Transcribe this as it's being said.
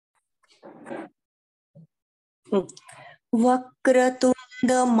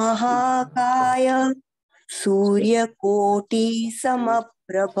वक्रतुंड महाकाय सूर्यकोटि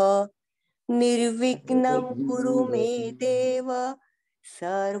समप्रभ निर्विघ्नं कुरु मे देव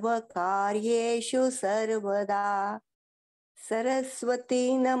सर्वकार्येषु सर्वदा सरस्वती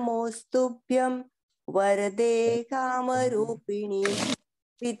नमोस्तुभ्यं वरदे कामरूपिणी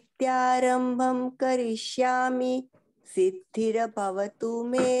विद्यारंभं करिष्यामि सिद्धिर्भवतु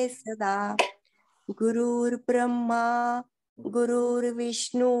मे सदा गुरुर्ब्रह्मा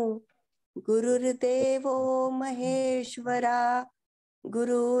गुरुर्विष्णु गुरुर्देवो महेश्वरा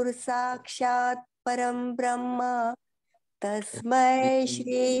गुरुर्साक्षात् परं ब्रह्म तस्मै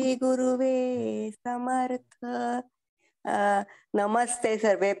श्री गुरुवे समर्थ। नमस्ते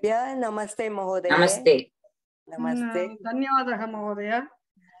सर्वेभ्यः। नमस्ते महोदय। नमस्ते नमस्ते। धन्यवादः महोदय।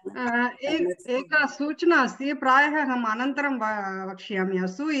 एका सूचना अस्ति, प्रायः अहम् अनन्तरं वक्ष्यामि।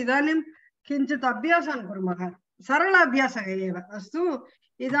 अस्तु, इदानीं किञ्चित् अभ्यासं कुर्मः, सरल अभ्यासः एव। अस्तु,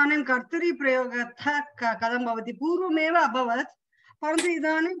 इदानीं कर्तरिप्रयोगः कथं भवति, पूर्वमेव अभवत्, परन्तु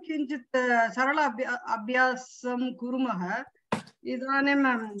इदानीं किञ्चित् सरल अभ्यासं कुर्मः। इदानीं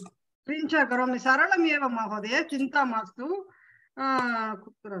प्रिञ्च करोमि, सरलमेव महोदय, चिन्ता मास्तु।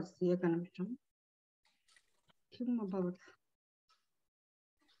 कुत्र अस्ति, एकनिमिषं, किम् अभवत्,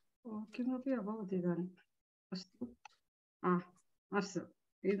 किमपि अभवत् इदानीम्। अस्तु अस्तु,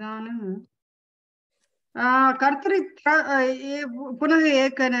 इदानीं कर्तरि पुनः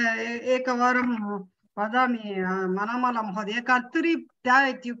एकवारं वदामि मनमल महोदय। कर्तरित्या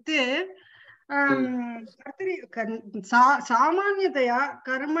इत्युक्ते कर्तरि सामान्यतया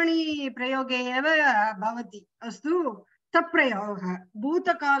कर्मणि प्रयोगे एव भवति। अस्तु, तप्रयोगः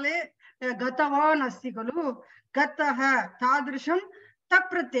भूतकाले गतवान् अस्ति खलु, गतः, तादृशं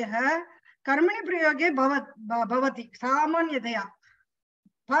तप्रत्ययः कर्मणि प्रयोगे भवति सामान्यतया।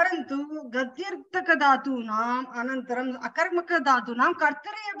 परन्तु गत्यर्थकधातूनाम् अनन्तरम् अकर्मकधातूनां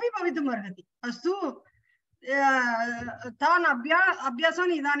कर्तरि अपि भवितुम् अर्हति। अस्तु, तान्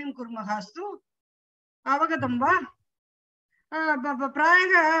अभ्यासान् इदानीं कुर्मः। अस्तु, अवगतं वा?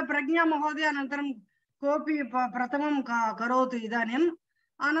 प्रायः प्रज्ञा महोदय अनन्तरं कोऽपि प्रथमं करोतु इदानीम्,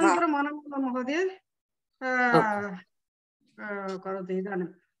 अनन्तरम् अनन्त महोदय करोतु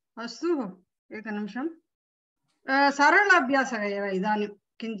इदानीम्। अस्तु, एकनिमिषं, सरल अभ्यासः एव इदानीं,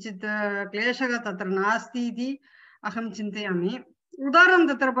 किञ्चित् क्लेशः तत्र नास्ति इति अहं चिन्तयामि। उदाहरणं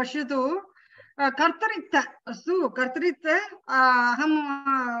तत्र पश्यतु, कर्तरिक्त। अस्तु, कर्तरिक्त अहं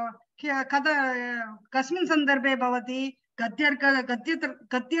कस्मिन् सन्दर्भे भवति,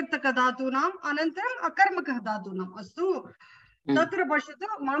 गत्यर्थकधातूनाम् अनन्तरम् अकर्मकधातूनाम्। अस्तु, तत्र पश्यतु,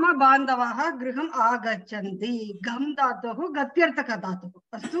 मम बान्धवाः गृहम् आगच्छन्ति, गम् धातुः गत्यर्थकधातुः।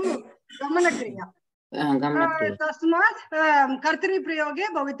 अस्तु, गमनक्रिया, तस्मात् कर्तरिप्रयोगे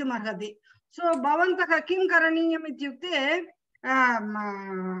भवितुम् अर्हति। सो भवन्तः किं करणीयम् इत्युक्ते,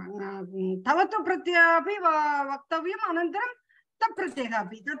 तवतु प्रत्ययः अपि वक्तव्यम्, अनन्तरं तप्रत्ययः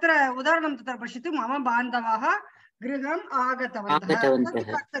अपि। तत्र उदाहरणं तत्र पश्यतु, मम बान्धवाः गृहम् आगतवन्तः,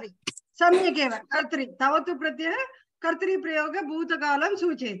 कर्तरि, सम्यक् एव कर्तरि, तवतु प्रत्ययः कर्तरिप्रयोगे भूतकालं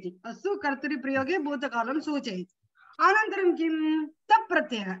सूचयति। अस्तु, कर्तरिप्रयोगे भूतकालं सूचयति। अनन्तरं किं,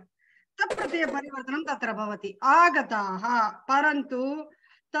 तप्रत्ययः, तप्रत्ययपरिवर्तनं तत्र भवति, आगताः। परन्तु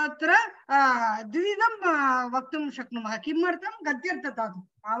तत्र द्विविधं वक्तुं शक्नुमः। किमर्थं, गत्यर्थधातुः,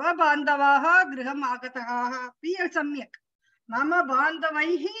 मम बान्धवाः गृहम् आगतः अपि सम्यक्, मम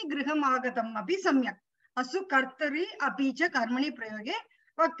बान्धवैः गृहम् आगतम् अपि सम्यक्। अस्तु, कर्तरि अपि च कर्मणि प्रयोगे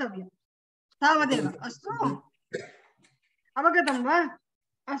वक्तव्यं, तावदेव। अस्तु, अवगतं वा?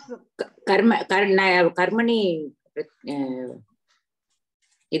 अस्तु, कर्मणि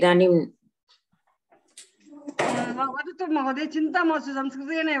इदानीं वदतु महोदय, चिन्ता मास्तु,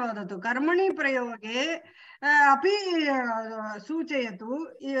 संस्कृतेन एव वदतु। कर्मणि प्रयोगे अपि सूचयतु,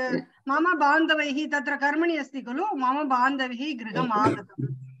 मम बान्धवैः, तत्र कर्मणि अस्ति खलु, मम बान्धवैः गृहम् आगतं,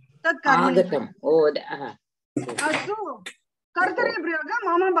 तत् कर्मणि। अस्तु, कर्तरिप्रयोगः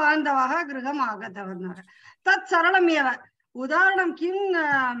मम बान्धवाः गृहम् आगतवन्तः, तत् सरलमेव। उदाहरणं किं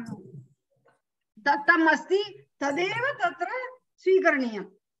दत्तम् अस्ति तदेव तत्र स्वीकरणीयम्।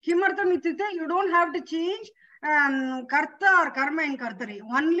 किमर्थम् इत्युक्ते, you don't have to change कर्ता or karma in kartari,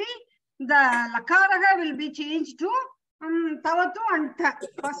 only the lakaraha will be changed to tavatu and tha.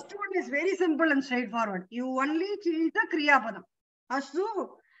 First one is very simple and straightforward, you only change the kriya padam. Astu,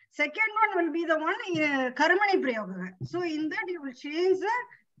 second one will be the one karmani prayoga. So in that you will change the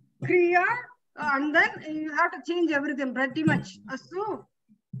kriya and then you have to change everything pretty much. Astu,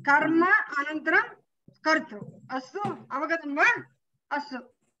 karma anantaram kartru. Astu, avagatam va? Astu,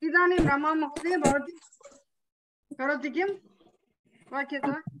 इदानीं रमा महोदय भवती करोति किं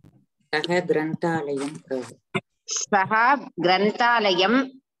वाक्यतः? सः ग्रन्थालयं सः ग्रन्थालयं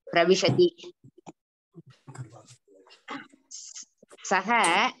प्रविशति सः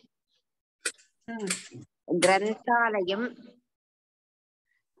ग्रन्थालयं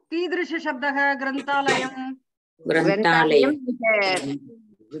कीदृश शब्दः ग्रन्थालयं ग्रन्थालयं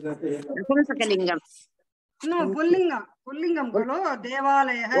नपुंसकलिङ्गं नो पुल्लिङ्गं खलु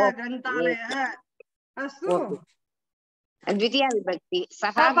देवालयः ग्रन्थालयः अस्तु द्वितीया विभक्ति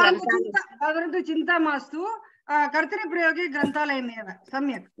सः परन्तु चिन्ता मास्तु कर्तरिप्रयोगे ग्रन्थालयमेव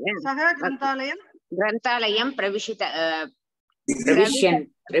सम्यक् सः ग्रन्थालयं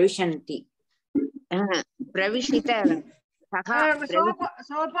प्रविशन्ति प्रविशित सः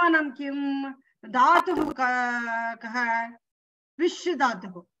सोपानं किं धातुः कः विश्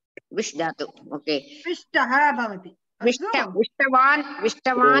धातुः विश् धातु ओके विष्टः भवति विष्टवान्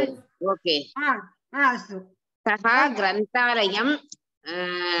ओके अस्तु सः ग्रन्थालयं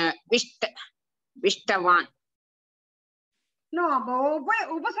विष्टवान् नो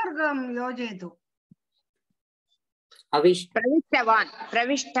उपसर्गं योजयतु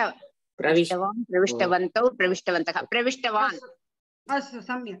प्रविष्टवन्तौ प्रविष्टवन्तः प्रविष्टवान् अस्तु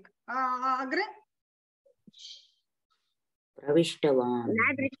सम्यक् अग्रे प्रविष्टवान्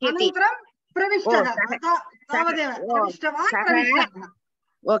अनन्तरं प्रविष्टः तावदेव प्रविष्टवान् प्रविष्टः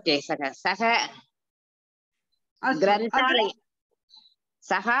ओके सः ग्रन्थालयं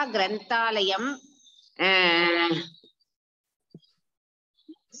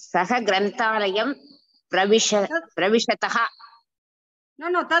प्रविशतः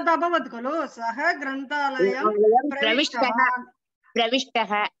न तद् अभवत् खलु सः ग्रन्थालयं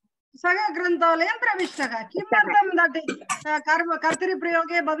प्रविष्टः सः ग्रन्थालयं प्रविष्टः किमर्थं तत्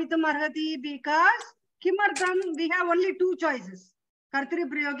कर्तरिप्रयोगे भवितुम् अर्हति बिकास् किमर्थं वी हेव् ओन्ली टु चाय्सेस्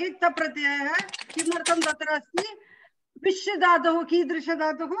कर्तरिप्रयोगे क्तप् प्रत्ययः किमर्थं तत्र अस्ति विश् धातुः कीदृश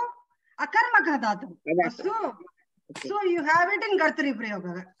धातुः अकर्मकः धातुः अस्तु so you have it in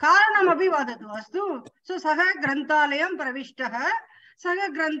कर्तरिप्रयोगः कारणमपि वदतु अस्तु सो सः ग्रन्थालयं प्रविष्टः सः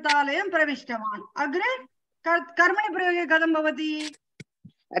ग्रन्थालयं प्रविष्टवान् अग्रे कर्मणि प्रयोगे कथं भवति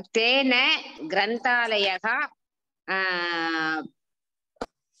तेन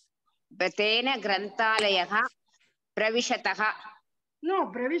ग्रन्थालयः प्रविशतः नो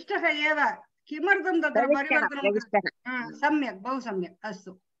प्रविष्टः एव किमर्थं तत्र परिवर्तनं सम्यक् बहु सम्यक्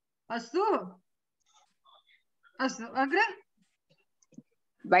अस्तु अस्तु अस्तु अग्रे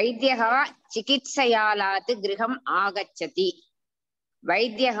वैद्यः चिकित्सालयात् गृहम् आगच्छति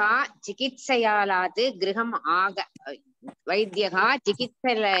वैद्यः चिकित्सालयात्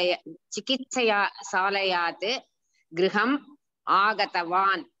गृहम्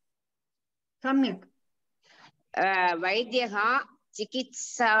आगतवान् सम्यक् वैद्यः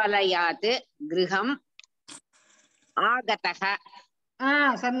चिकित्सालयात् गृहम् आगतः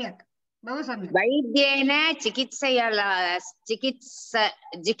सम्यक् बहु सम्यक् वैद्येन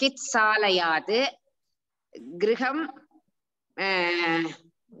चिकित्सालयात् गृहम्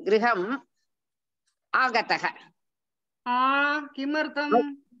आगतः किमर्थं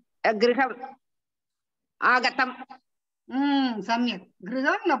गृहम् आगतम् सम्यक्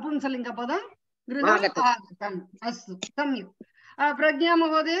गृहं नपुंसकलिङ्गपदं गृहम् आगतम् अस्तु सम्यक् प्रज्ञा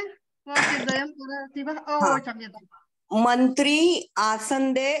महोदय वाक्यद्वयं वदति वा क्षम्यताम् मंत्री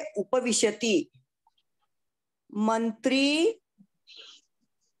आसन्दे उपविशति मंत्री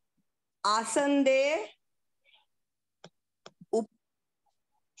आसन्दे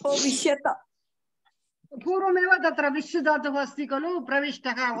उपविशत पूर्वमेव तत्र विश् धातुः अस्ति खलु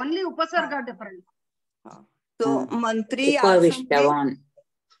प्रविष्टः ओन्ली उपसर्ग डिफरेंट तो मंत्री उपविष्टवान्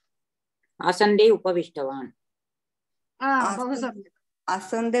आसन्दे उपविष्टवान् बहु सम्यक्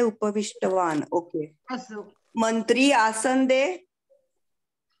आसन्दे उपविष्टवान् ओके अस्तु मंत्री आसन्दे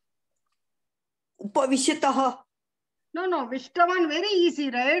उपविशतः no विष्टवान् very easy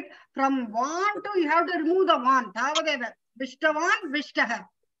right from one to you have to remove the one तावदेव विष्टवान् विष्टः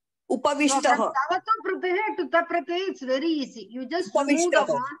उपविष्टः तावतो प्रत्यये to ta प्रत्यये it's very easy you just remove the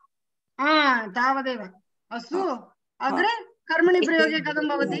one तावदेव अस्तु अग्रे कर्मणि प्रयोगे कथं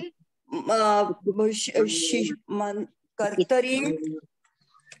भवति कर्तरी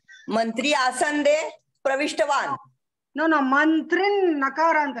मंत्री आसन्दे प्रविष्टवान् नो मन्त्रिन्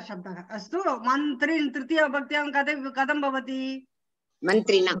नकारान्त शब्दः अस्तु मन्त्रिन् तृतीय विभक्त्यां कथं भवति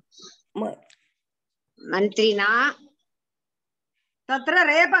मन्त्रिणा तत्र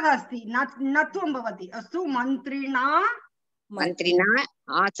रेपः अस्ति नत्वं भवति अस्तु मन्त्रिणा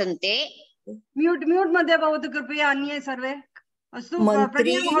आसन्ते म्यूट् मध्ये भवतु कृपया अन्ये सर्वे अस्तु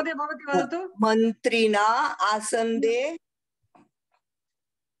प्रज्ञा महोदय भवती वदतु मन्त्रिणा आसन्दे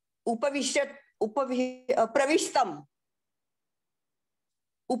प्रविष्टम्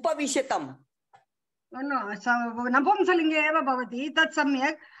Upavishyatam. No, Napumsalinga eva bhavati, tat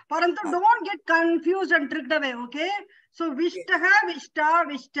samyak. Parantu don't get confused and tricked away, okay? So Vishtaha, Vishta,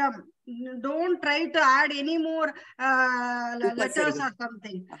 Vishtam. Don't try to add any more letters or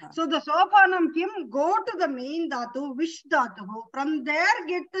something. So the Sopanam Kim, go to the main dhatu, Vish dhatu. From there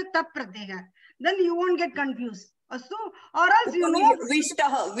get the tap pratyaya. Then you won't get confused. So, or else you know.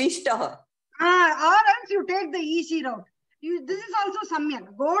 Vishtaha. Or else you take the easy route. This is also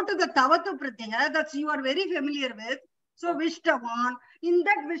samyak. Go to the tavatu pratyaya, that's you are very familiar with. So Vishtavan. In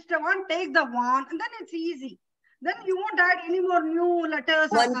that Vishtavan, take the one, and then it's easy. Then you won't add any more new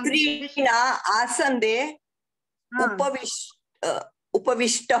letters or something. Mantrina asande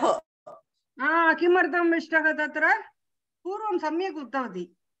upavishtaha. Kimartam Vishtaha tatra? Purvam samyak uttavati.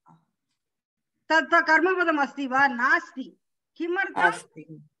 Tatta karmapadam asti va nasti.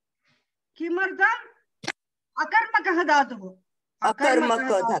 Kimartam akarmakah dhatuh.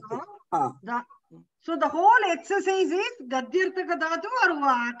 Akarmakah dhatuh. So the whole exercise is gadyartaka dhatu or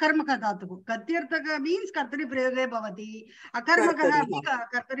akarmaka dhatu. Gadyartaka means kartari prayoge bhavati. Akarmaka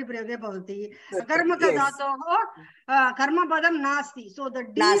kartari prayoge bhavati. Akarmaka dhatu karma padam nasti. So the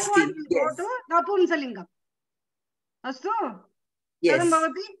default will go to napumsalingam. Astu? Kadam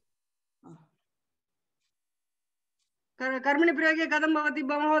bhavati? Karmani prayoge kadam bhavati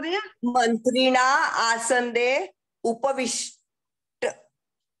bhavodaya? Mantrina asande upavishtaha.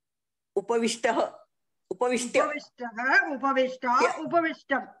 Upavishtam.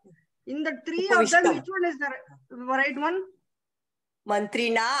 In the three of them, which one is the right one?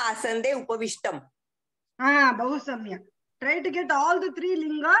 Mantrina asande upavishtam. Bahu samyak. Try to get all the three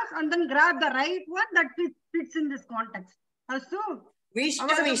lingas and then grab the right one that fits in this context. Astu?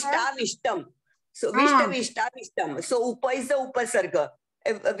 Vishtam. So Vishtam. So upa is the upasarga.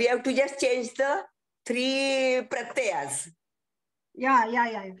 We have to just change the three pratyayas. Yeah.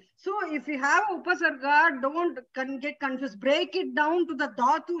 So if you have upasarga, don't get confused. Break it down to the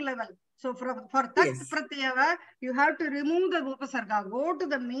dhatu level. So for tat pratyaya, you have to remove the upasarga. Go to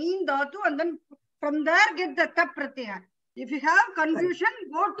the main dhatu and then from there get the tat pratyaya. If you have confusion,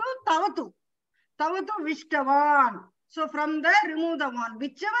 go to tavatu. Tavatu Vishtavan. So from there, remove the one.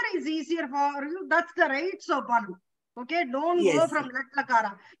 Whichever is easier for you, that's the right sopanam. Okay, don't go from lat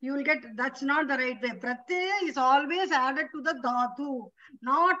lakara. You will get, that's not the right way. Pratyaya is always added to the dhatu,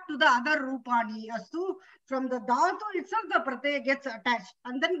 not to the other rupani. Astu, from the dhatu itself, the pratyaya gets attached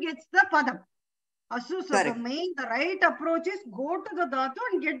and then gets the padam. Astu, so the right approach is go to the dhatu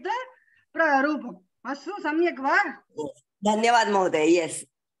and get the rupam. Astu, samyak va? Dhanyavad Mahoday, yes.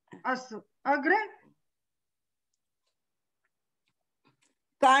 Astu, agre?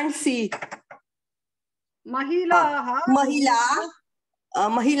 Can't see. Mahilaha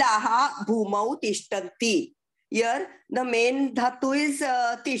bhumau tishtanti. Here the main dhatu is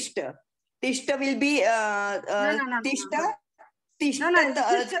tishta. Tishta will be tishta.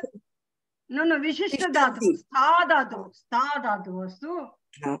 No, Vishishta dhatu. Stha dhatu. Astu.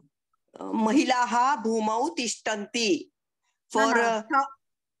 Mahilaha bhumau tishtanti. For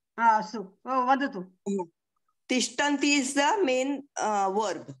Astu. Vadatu. Tishtanti is the main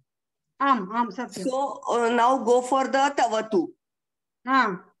verb. Satyam. So now go for the tavatu.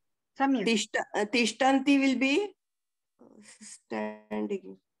 Samyak. Tishtanti will be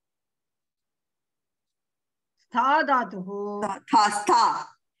standing. Stha dhatu.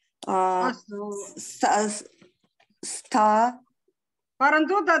 Stha.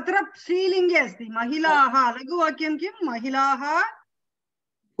 Parantu tatra strilinge asti. Mahilaha. Lagu vakyam kim? Mahilaha.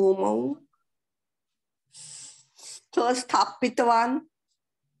 Bhumau. Sthapitvan.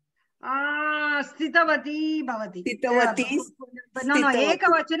 Sthitavati bhavati. No,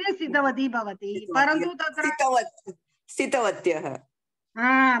 ekavachane sthitavati bhavati. Parantu tatra Sthitavatyah.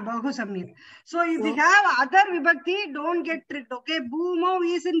 Bahu samyak. So if you have other vibhakti, don't get tricked. Okay, bhumau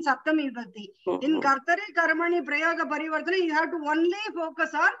is in saptami vibhakti. In kartari karmani prayoga parivartana, you have to only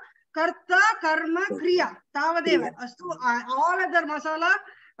focus on karta karma kriya. Tavadeva. Astu, all other masala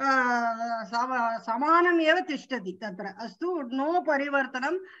samanam eva tishtati tatra. Astu, no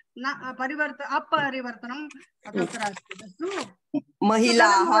parivartanam, aparivartanam tatra asti. Astu.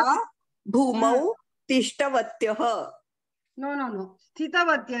 Mahilaha bhumau tishtavatyah. No.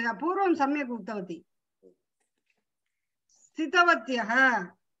 Sthitavatyah. Purvam samyak uttavati.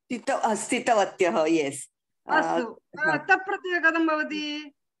 Sthitavatyah. Sthitavatyah, yes. Astu. Tapratyah kadam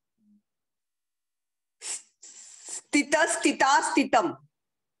bhavati? Sthitam.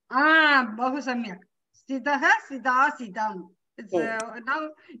 Bahu samyak. Sthitaha, sitam. It's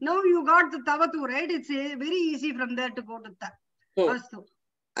now you got the tavatu, right? It's very easy from there to go to ta. Astu.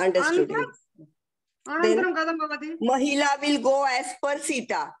 Understood. अनन्तरं कथं भवति? Mahila will go as per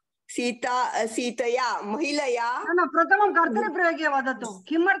Sita. Sitaya, Mahilaya. न प्रथमं कर्तरिप्रयोगे वदतु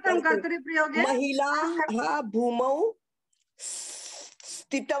किमर्थं कर्तरिप्रयोगे? महिलाः भूमौ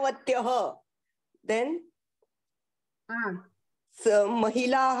स्थितवत्यः. Then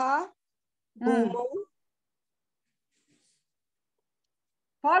महिलाः भूमौ.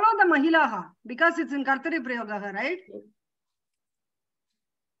 Follow the Mahilaha because it's in Kartari Prayoga, right?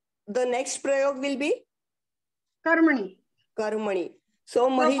 The next prayog will be Karmani. Karmani. So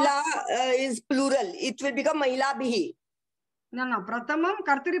Mahila is plural. It will become Mahilabhihi. No. Pratamam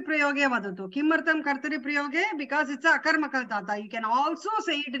Kartari Prayoge vadatu. Kimartam Kartari Prayoge? Because it's a Akarmakal Tata. You can also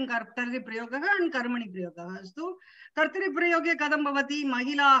say it in Kartari Prayoga and Karmani Prayoga. So Kartari Prayoge Kadam Bhavati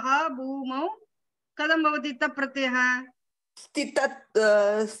Mahilaha Bhumau Kadam Bhavati Taprateha.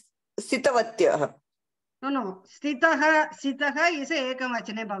 Sitavatyah. No. Sitaha is a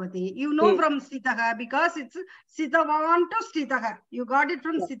Ekavachane Bhavati. You know from Sitaha because it's Sitavan to Sitaha. You got it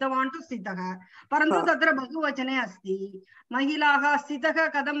from Sitavan to Sitaha. Parantu Tatra Bhagavachane Asti. Mahilaha Sitaha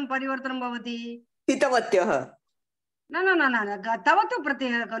Kadam Parivartanam Bhavati. Sitavatyah. No. Tavatu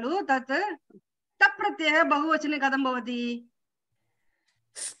Prateha Kalu Tat Taprateha Bhagavachane Kadam Bhavati.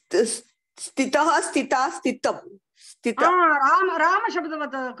 Stitaha, Stita, Stitam. Stita. Rama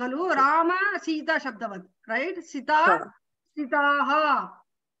Shabdavat Kalu, Rama Sita Shabdavat, right? Sita, Sitaha.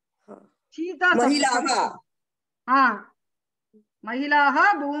 Sita Mahilaha.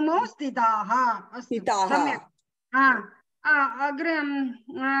 Mahilaha Bhumau Stitaha. Stitaha.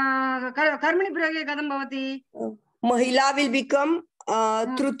 Karmani Prayoge Kadam Bhavati. Mahila will become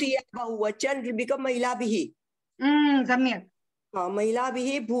Trutiya Bahuvachan, will become Mahilabhihi. Samyak.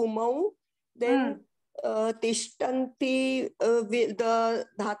 Mahilabhihi Bhumau. Then Tishtanti, the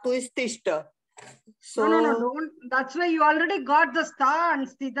dhatu is Tishta. So No, don't. That's why you already got the sta and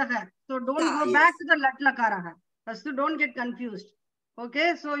stitaha. So don't go back to the lat lakaraha. First, don't get confused.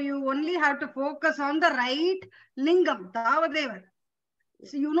 Okay, so you only have to focus on the right lingam. Tavadeva.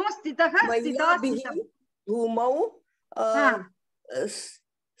 So you know stitaha, stita, stitam. Bhumau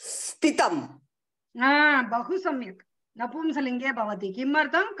stitam. Bahu samyak. Napumsalinge bhavati.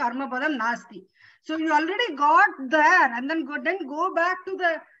 Kimartam karma padam nasti. So you already got there, and then go back to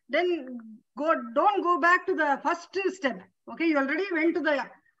the don't go back to the first step. Okay, you already went to the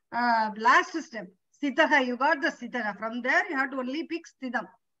last step. Stitaha, you got the stitaha. From there, you have to only pick stitam.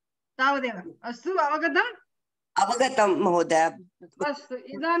 Tavadeva. Astu avagatam? Avagatam Mahodaya. Astu.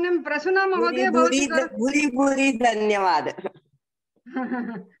 Idanim Prasuna Mahodaya bhavati karo. Bhuri dhanyavad.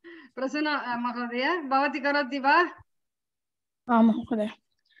 Prasuna Mahodaya bhavati karoti va? Mahodaya.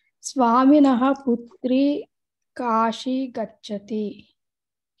 Swaminaha putri kashi gacchati.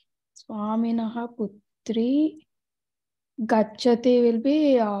 Swaminaha putri gacchati will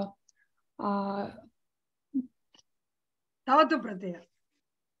be Tavatu pratyaya.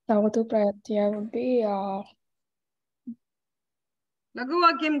 Tavatu pratyaya will be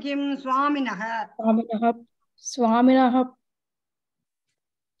Laguvakyam kim Swaminaha. Swaminaha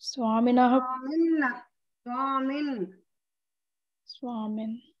Swaminaha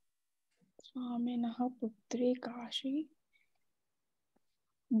putri kashi.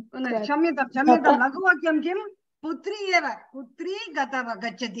 Shamyatam. Laguvakyam kim? Putri eva. Putri gatava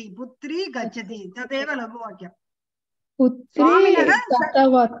gacchati. Putri gacchati. Tadeva laguvakyam. Putri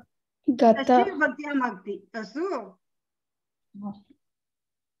Tashti vibhaktya bhakti. Astu?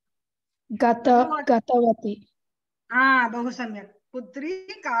 Gatavati. Bahu samyak. Putri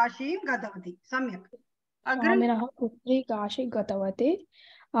kashim gatavati. Samyak. Swaminaha putri kashi gatavati.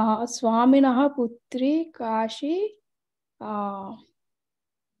 Swaminaha putri kashi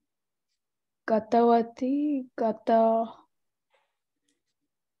gatavati.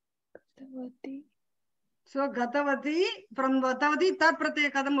 So gatavati, from gatavati tat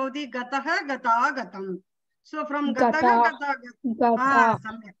pratyaya kadam bhavati gataha gata gatam. So from gataha gata.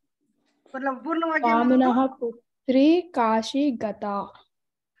 Samyak. Swaminaha putri kashi gata.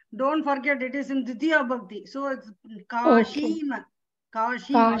 Don't forget it is in Ditiya Bhakti. So it's Kashim.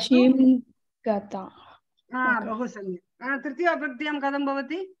 Okay. Kashim gata. Bahu samyak. Tritiya Bhaktiyam kadam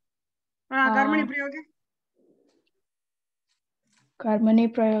bhavati? Karmani prayoge? Karmani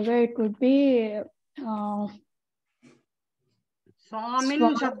prayoga, it would be Swamin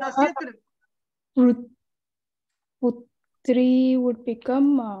Shabdasya Putri would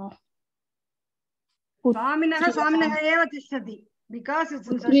become Swaminaha eva tishtati. Because it's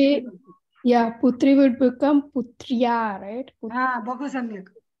in Sashti. Yeah, Putri would become Putriya, right? Bahu samyak.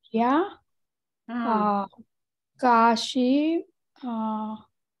 Yeah. Kashi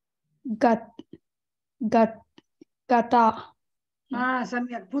Gata.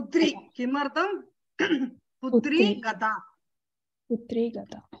 Samyak. Putri. Kimartam? पुत्री गता पुत्री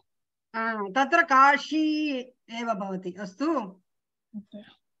गता तत्र काशी एव भवति अस्तु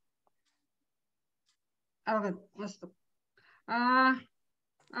अवगतम् अस्तु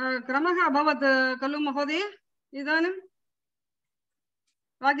क्रमः अभवत् खलु महोदय इदानीं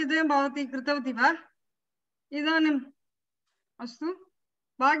वाक्यद्वयं भवती कृतवती वा इदानीम् अस्तु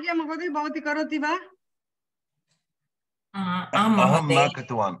भाग्य महोदय भवती करोति वा अहं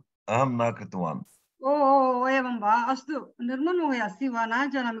न कृतवान् ओ एवं वा अस्तु निर्मल महोदय अस्ति वा न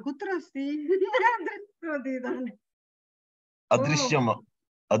जानामि कुत्र अस्ति दृष्टवती इदानीम् अदृश्यम्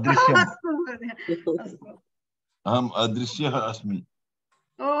अस्तु महोदय अस्तु अहम् अदृश्यः अस्मि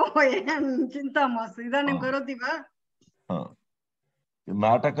चिन्ता मास्तु इदानीं करोति वा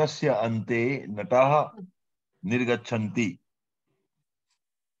नाटकस्य अन्ते नटाः निर्गच्छन्ति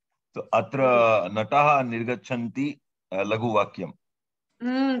अत्र नटाः निर्गच्छन्ति लघुवाक्यं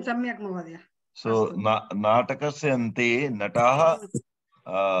सम्यक् महोदय सो नाटकस्य अन्ते नटाः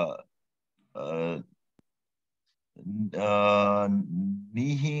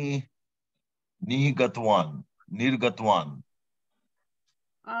निर्गतवान्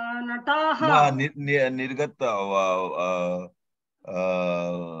नटाः निर्गत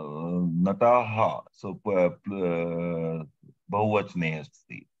नटाः सो बहुवचने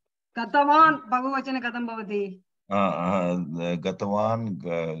अस्ति गतवान् बहुवचने कथं भवति गतवान्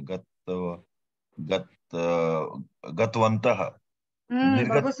गतवन्तः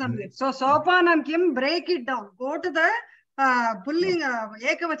बहु सम्यक् सो सोपानं किं break it down go to the pulling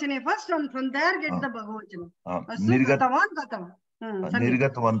एकवचने first and from there get the बहुवचनं अस्तु गतवान् गतवान्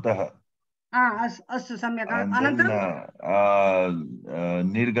निर्गतवन्तः अस्तु सम्यक् अनन्तरं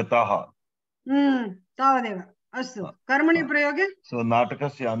निर्गताः तावदेव अस्तु कर्मणि प्रयोगे सो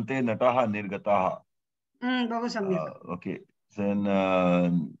नाटकस्य अन्ते नटाः निर्गताः बहु सम्यक् ओके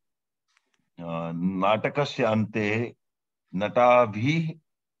नाटकस्य अन्ते नटाभिः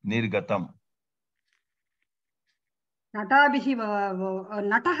निर्गतम् नटाभिः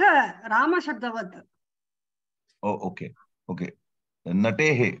नटः रामशब्दवत् ओके ओके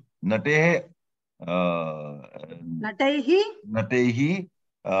नटैः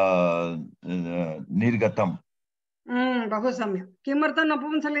निर्गतम् बहु सम्यक् किमर्थं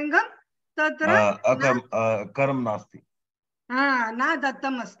नपुंसकलिङ्गं तत्र करं नास्ति न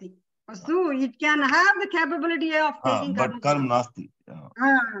दत्तम् अस्ति अस्तु it can have the capability of taking but कर्म नास्ति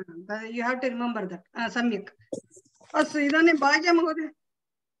you have to remember that सम्यक् अस्तु इदानीं भाग्य महोदय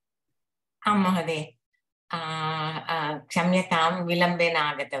आं महोदय क्षम्यतां विलम्बेन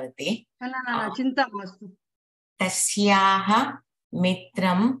आगतवती चिन्ता मास्तु तस्याः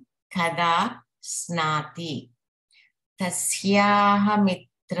मित्रं कदा स्नाति तस्याः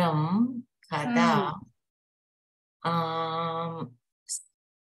मित्रं कदा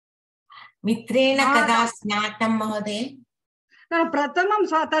मित्रेण कदा स्नातं महोदय प्रथमं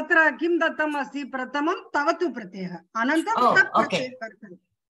तत्र किं दत्तम् अस्ति प्रथमं तवतु प्रत्ययः अनन्तरं तत् प्रत्ययः कर्तव्यः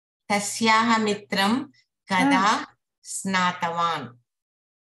तस्याः मित्रं कदा स्नातवान्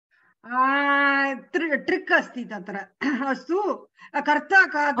ट्रिक् अस्ति तत्र अस्तु कर्ता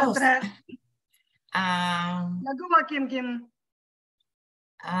का तत्र लघुवाक्यं किं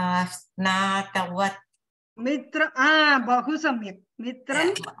स्नातवत् मित्र बहु सम्यक्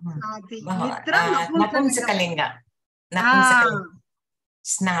मित्रं नपुंसकलिङ्ग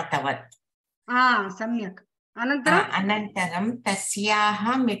स्नातवत् सम्यक् अनन्तरं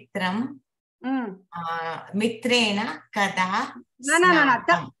तस्याः मित्रं मित्रेण कदा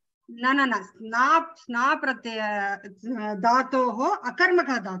स्ना प्रत्यय धातोः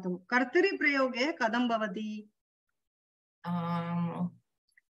अकर्मकः धातुः कर्तरि प्रयोगे कथं भवति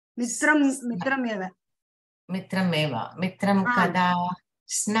मित्रं कदा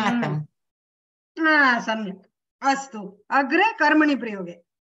स्नातं सम्यक् अस्तु अग्रे कर्मणि प्रयोगे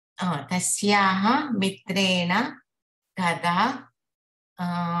तस्याः मित्रेण कदा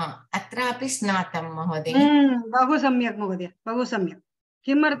अत्रापि स्नातं महोदय बहु सम्यक् महोदय बहु सम्यक्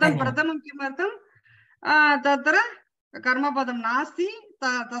किमर्थं प्रथमं किमर्थं तत्र कर्मपदं नास्ति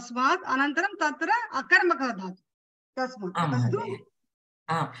तस्मात् अनन्तरं तत्र अकर्मकः धातुः तस्मात् अस्तु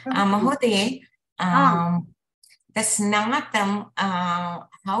महोदय the snatam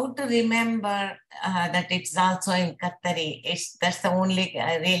how to remember that it's also in Kattari that's the only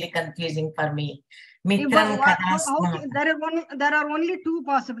really confusing for me mitram there are only two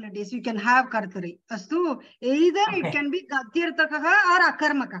possibilities you can have Kattari astu either it can be gatyartakah or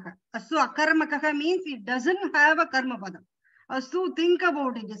akarmakah astu akarmakah means it doesn't have a karma padam astu think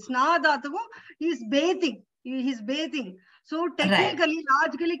about it sna dhatu is bathing so technically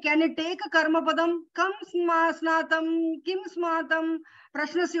logically can it take a karma padam kam snatam kim smatam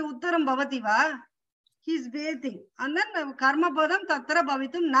prashnasya uttaram bhavati va he is waiting, and then karma padam tatra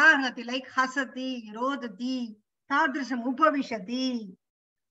bhavitum na arhati, like hasati, rodati, tadrisham upavishati.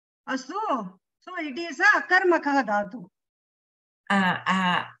 Astu, so it is a akarmakah dhatu.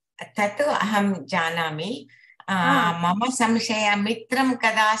 तत् अहं जानामि मम संशय मित्रं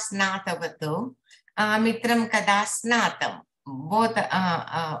कदा स्नातवतु मित्रं कदा स्नातं both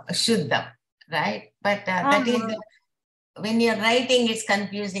शुद्धं, right? But that is when you're writing, it's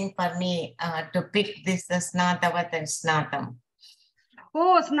confusing for me to pick this snatavat and snatam.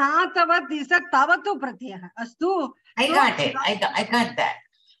 Oh, snatavat is a tavatu pratyah. Astu. I got it. I got that.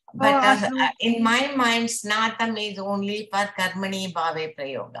 But in my mind, snatam is only for karmani bhave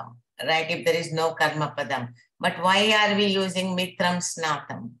prayogam, right? If there is no karma padam. But why are we using mitram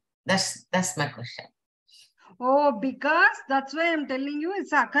snatam? That's my question. Oh, because that's why I'm telling you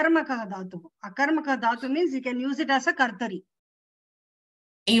it's akarmaka dhatu. Akarmaka dhatu means you can use it as a kartari.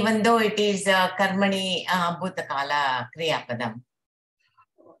 Even though it is karmani bhutakala kriya padam.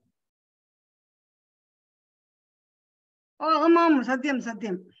 Oh, ma'am, satyam.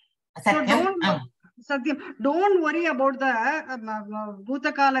 So don't worry about the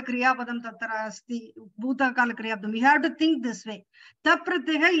bhutakala kriya padam tatra asti bhutakala kriya padam. We have to think this way.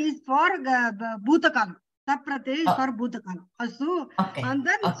 Tapratyah is for bhutakala. Tapratyah is for bhutakala. Astu, and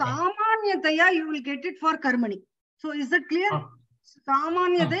then samanyataya you will get it for karmani. So is that clear?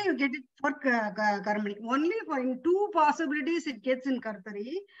 Samanyataya you get it for karmani. Only for in two possibilities it gets in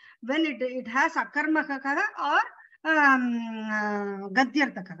kartari when it has akarmakaka or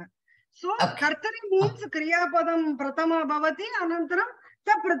gadyartaka. So kartari means kriya padam pratama bhavati anantaram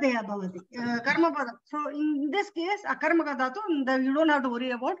tapratyaya bhavati karma padam. So in this case akarmaka dhatu you don't have to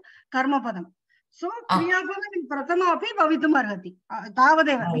worry about karma padam. So kriya padam in pratama api bhavitum arhati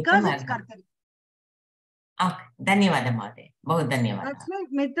tavadeva because it's kartari. Okay, dhanyawada Mahodaya. Bahut dhanyawada. That's why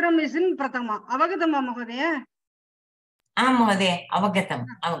mitram is in pratama. Avagatam Mahodaya. Mahodaya, avagatam.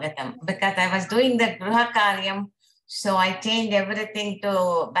 Because I was doing the gruha karyam. So I changed everything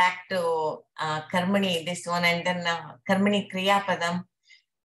back to karmani, this one, and then karmani kriya padam.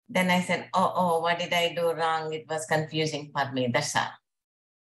 Then I said, oh, what did I do wrong? It was confusing for me. That's all.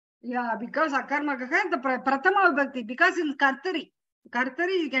 Yeah, because akarmaka the pratama vibhakti. Because in kartari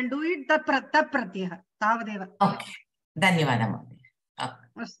you can do it tapratyah tavadeva. Okay. Dhanyawada Mahodaya.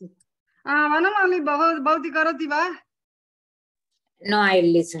 Astu. Vanamali bhavati karoti va? No, I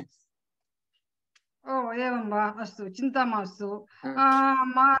listen. Oh, evam va. Astu. Chinta mastu.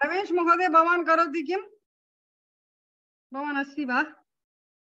 Ramesh Mahodaya bhavan karoti kim? Bhavan asti va?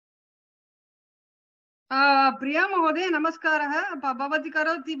 Priya Mahodaya namaskaraha. Bhavati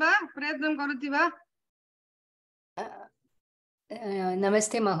karoti va? Prayatnam karoti va?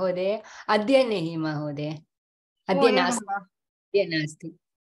 नमस्ते महोदय अद्य नहीं महोदय अद्य नास्ति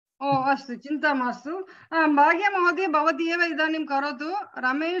Oh, astu chinta mastu. Bhagya Mahodaya bhavati eva idanim karotu.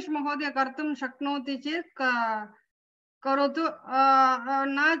 Ramesh Mahodaya kartum shaknoti chet karotu.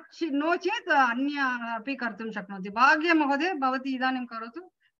 No chet anya api kartum shaknoti. Bhagya Mahodaya bhavati idanim karotu.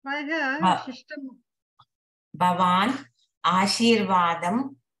 System. Bhavan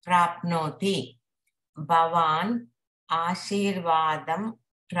ashirvadam prapnoti. Bhavan ashirvadam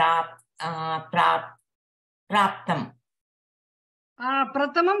praptam.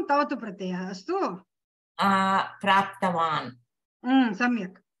 Pratamam tavatu pratyaya astu. Praptavan.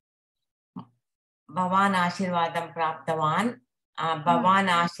 Samyak. Bhavan ashirvadam praptavan. Bhavan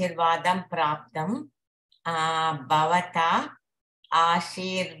ashirvadam praptam. Bhavata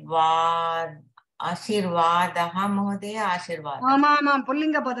ashirvadaha Mahodaya ashirvadaha. Ma'am,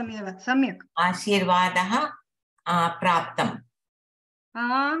 pullinga padam eva. Samyak. Ashirvadaha praptam.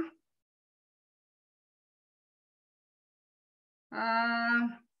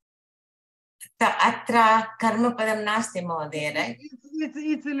 Atra karma padam nasti Mahodaya, right?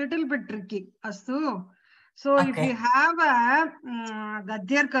 It's a little bit tricky. Astu. So if you have a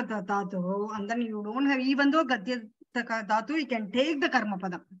gadyarka dhatu and then you don't have, even though gadyarka dhatu, you can take the karma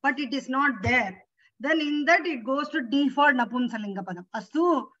padam, but it is not there. Then in that it goes to default napumsalinga padam.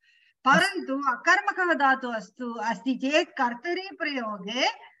 Astu. Parantu akarmaka dhatu astu asti chet kartari prayoge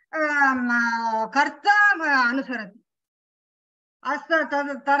karta anusarati. Asta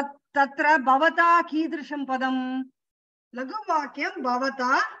tatra bhavata kidrisham padam lagu vakyam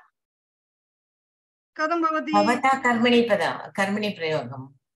bhavata kadam bhavati bhavata karmani prayogam.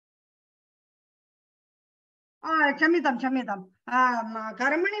 Chamitam.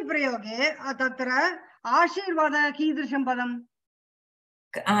 Karmani prayoge tatra ashirvada kidrisham padam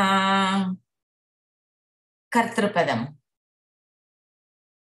kartrupadam.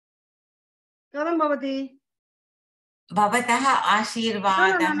 Kadam bhavati Bhavataha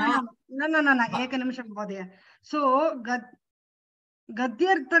ashirvadaha. न एकनिमिषं महोदय सो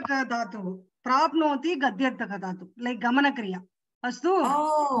गद्यर्थक धातुः प्राप्नोति गद्यर्थक धातुः like गमनक्रिया अस्तु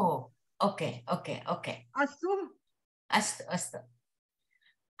okay okay okay अस्तु अस्तु अस्तु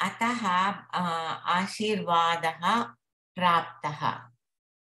अतः आशीर्वादः प्राप्तः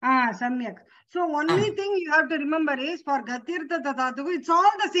सम्यक् so only thing you have to remember is for gatyartha dhatu it's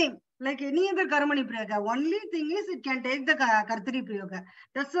all the same like any other karmani prayoga only thing is it can take the kartari prayoga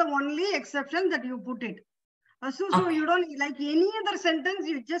that's the only exception that you put it so Okay. you don't like any other sentence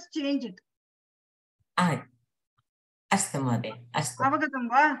you just change it अस्तु महोदय अस्तु avagatam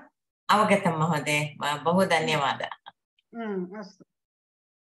va अवगतं महोदय बहु धन्यवादः अस्तु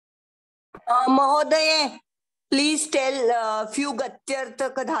महोदय please tell few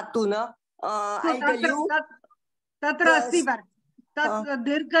gatyarthak dhatu na I'll tell you तत्र अस्ति तत्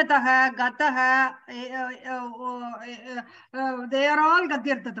दीर्घतः गतः they are all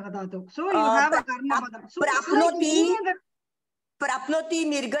gatyarthak dhatu so you have a karma padam so prapnoti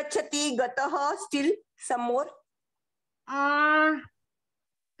nirgachati gatah still some more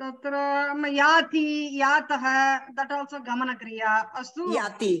तत्र याति यातः that also gamana kriya अस्तु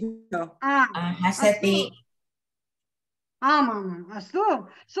yati हसति अस्तु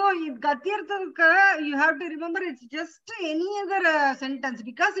so gatyarthaka you have to remember it's just any other sentence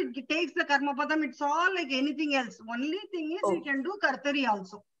because it takes the karma padam it's all like anything else only thing is you can do kartari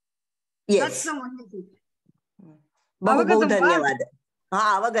also yes that's the only thing बहु बहु धन्यवाद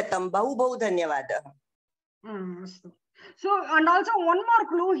अवगतं बहु धन्यवादः अस्तु so and also one more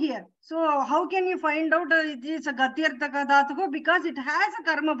clue here so how can you find out it is a gatyarthaka dhatu because it has a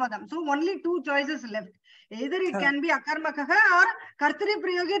karma padam so only two choices left either it can be akarmakah or kartari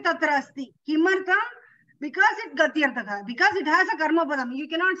prayoge tatra asti kimartham because it gatyarthaka because it has a karma padam you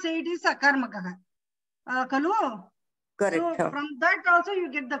cannot say it is akarmakah kalu correct so from that also you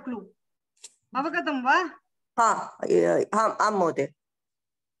get the clue avagatam va महोदय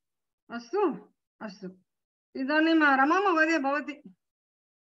अस्तु अस्तु इदानीं रमा महोदय भवती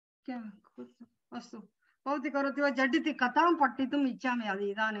अस्तु भवती करोति वा झटिति कथां पठितुम् इच्छामि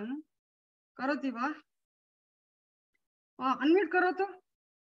इदानीं करोति वा अन्म्यूट् करोतु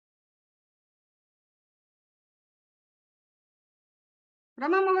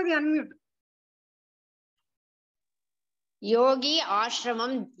रमा महोदय अन्म्यूट् योगी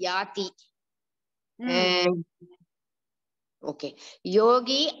आश्रमं याति ओके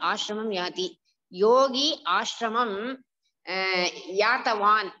योगी आश्रमं याति योगी आश्रमं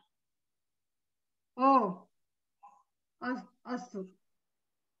यातवान् अस्तु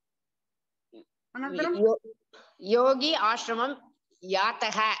अनन्तरं योगी आश्रमं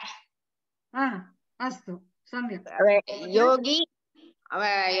यातः अस्तु सम्यक् योगी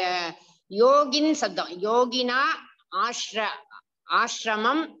योगिन् शब्दं योगिना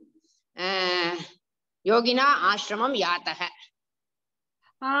आश्रमं योगिना आश्रमं यातः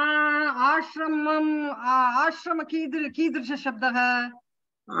आश्रम कीदृश शब्दः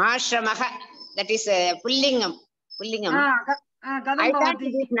आश्रमः that is पुल्लिङ्गं I thought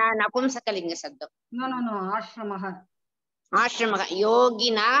it is नपुंसकलिङ्ग शब्दं no आश्रमः आश्रमः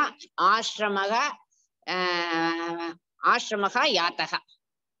योगिना आश्रमः आश्रमः यातः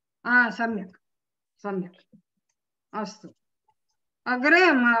सम्यक् सम्यक् अस्तु अग्रे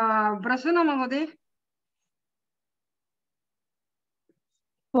प्रसून महोदय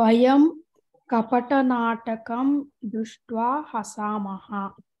वयं कपटनाटकं दृष्ट्वा हसामः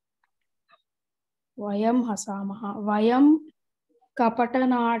वयं हसामः वयं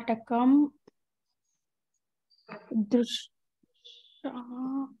कपटनाटकं दृष्ट्वा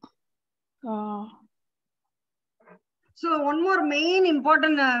So one more main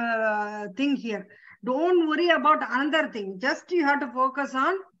important thing here. Don't worry about another thing. Just you have to focus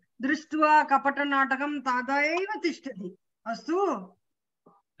on drishtva kapatanatakam tadaiva tishtati. Astu?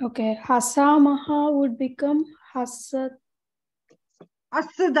 Okay. Hasamaha would become hasat.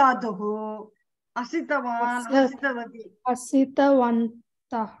 Asidatuhu. Asitavan. Asitavati.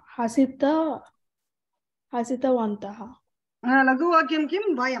 Hasitavanta. Hasitavantaha. Lagu vakyam kim?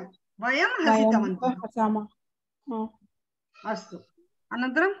 Vayam. Vayam hasitavantah. Hasama. अस्तु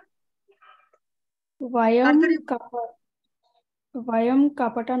अनन्तरं वयं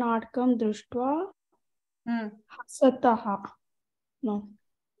कपटनाटकं दृष्ट्वा हसतः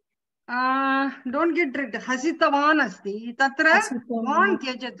don't get tricked हसितवान् अस्ति तत्र one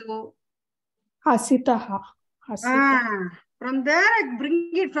त्यजतु हसितः from there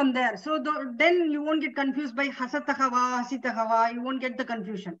bring it from there so then you won't get confused by hasatah va hasitah va you won't get the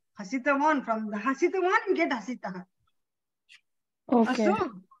confusion hasitavan from the hasitavan you get hasitah okay so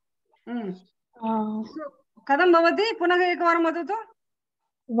kadam bhavati punah ekavaram vadatu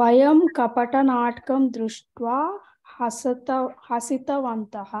वयं कपटनाटकं दृष्ट्वा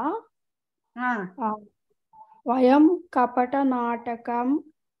हसितवन्तः। वयं कपटनाटकं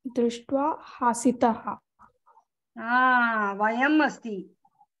दृष्ट्वा हसितः। वयम् अस्ति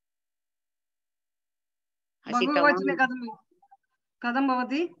बहुवचने कथं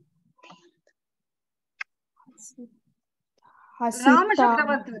भवति?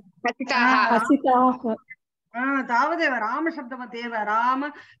 रामशब्दवत् तावदेव रामशब्दवत् एव राम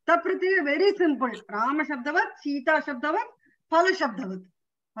तप्रति वेरी सिम्पल् रामशब्दवत् सीताशब्दवत् फलशब्दवत्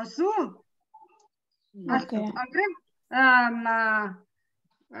अस्तु अस्तु अग्रे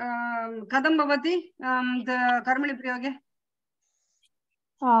कथं भवति कर्मणि प्रयोगे?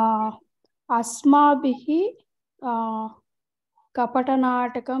 अस्माभिः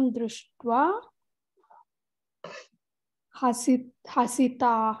कपटनाटकं दृष्ट्वा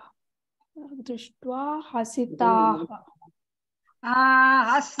हसिताः।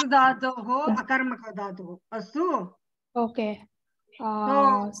 हस् धातोः अकर्मक धातुः अस्तु ओके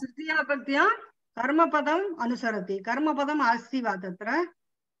तृतीयापङ्क्त्यां कर्मपदम् अनुसरति कर्मपदम् अस्ति वा तत्र?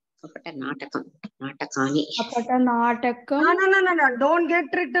 कपटनाटकं No, don't get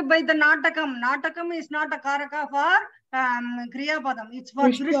tricked by the natakam is not a karaka for kriyapadam, it's for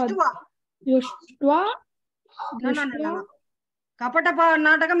drishtva. No. Kapata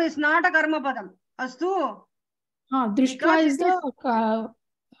natakam is not a karma padam. Astu. Drishtva is the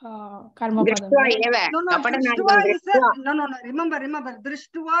karma padam. No. Remember.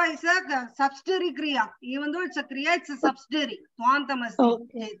 Drishtva is a subsidiary kriya. Even though it's a kriya, it's a subsidiary. Twantam asti.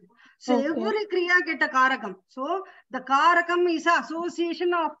 Okay. So every kriya get a karakam. So the karakam is an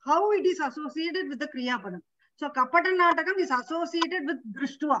association of how it is associated with the kriya padam. So kapata natakam is associated with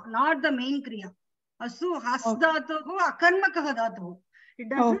drishtva, not the main kriya. Asu has dhatuhu akarmakah dhatuhu. It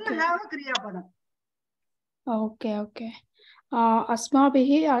doesn't have a kriya padam. Okay.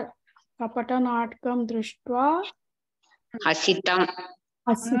 Asmabihi kapatanatkam drishtva hasitam.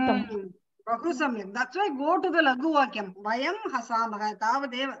 Bahu samyak. That's why go to the lagu vakyam. Vayam hasamaha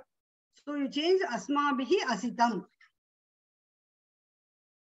tavadeva. So you change asmabihi asitam.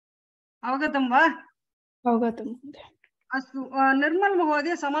 Avagatam va? Avagatam. अस्तु निर्मल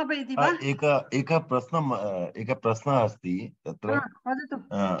महोदय समापयति वा? एक प्रश्नः अस्ति तत्र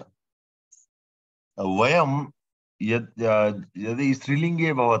वयं यदि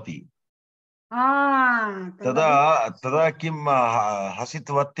स्त्रीलिङ्गे भवति तदा किं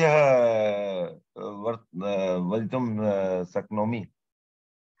हसितवत्यः वदितुं शक्नोमि?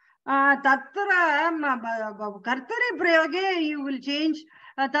 तत्र कर्तरि प्रयोगे you will change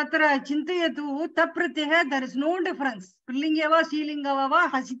तत्र चिन्तयतु तप्रत्ययः there is no difference पुल्लिङ्गे वा स्त्रीलिङ्गे वा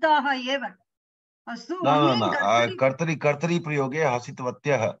हसिताः एव अस्तु कर्तरि प्रयोगे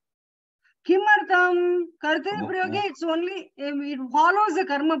हसितवत्यः किमर्थं कर्तरि प्रयोगे it's only it follows the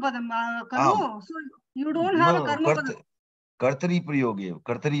कर्म पदं खलु so you don't have a कर्म पदं कर्तरि प्रयोगे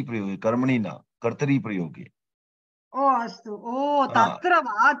कर्मणि न कर्तरि प्रयोगे अस्तु तत्र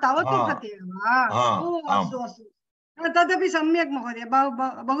वा तव तु प्रत्ययः वा अस्तु तदपि सम्यक् महोदय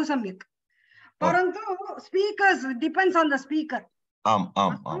बहु सम्यक् परन्तु स्पीकर्स् डिपेंड्स् ऑन द स्पीकर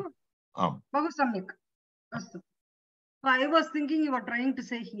बहु सम्यक् अस्तु I was thinking you were trying to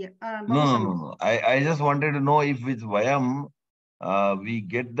say here no I just wanted to know if with vayam we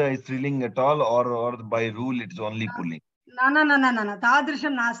get the striling at all or by rule it's only pulling. No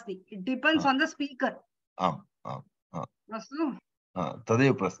tadrisham nasti it depends on the speaker अस्तु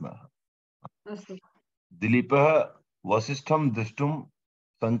तदेव प्रश्नः अस्तु दिलीपः वसिष्ठं द्रष्टुं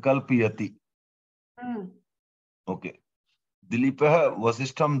संकल्पयति okay दिलीपः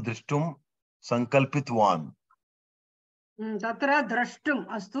वसिष्ठं द्रष्टुं संकल्पितवान् तत्र द्रष्टुम्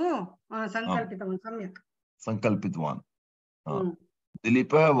अस्तु संकल्पितवान् सम्यक् संकल्पितवान्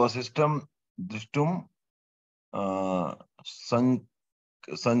दिलीपः वसिष्ठं द्रष्टुं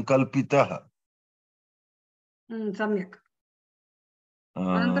संकल्पितः सम्यक्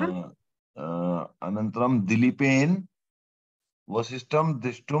अनन्तरं दिलीपेन वसिष्ठं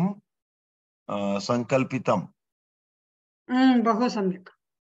द्रष्टुं संकल्पितं बहु सम्यक्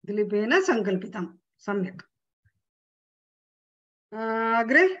दिलीपेन संकल्पितं सम्यक्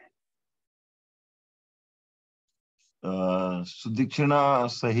अग्रे सुदीक्षिणा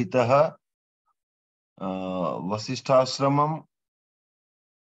सहितः वसिष्ठाश्रमं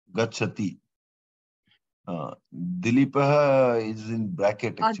गच्छति दिलीपः is in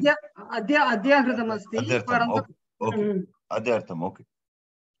bracket अद्याहृतम् अस्ति अद्यार्थम् ओके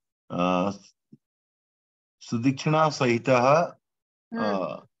सुदीक्षिणा सहितः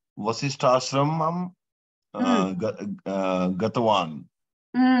वसिष्ठाश्रमं गतवान्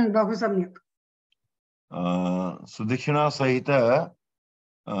बहु सम्यक् सुदीक्षिणा सहितः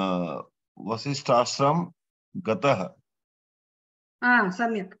Vasisthashram Gatah.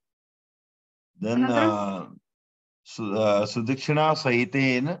 Samyak. Then Sudikshina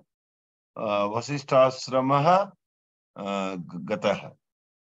Sahiten Vasisthashramah Gatah.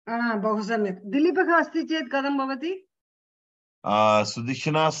 बहु सम्यक्. दिलीपः अस्ति चेत् कथं भवति?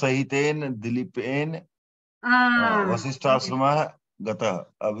 Sudikshina Sahiten Dilepen Vasisthashramah Gatah.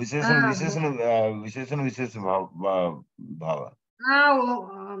 Visheshan Bhava.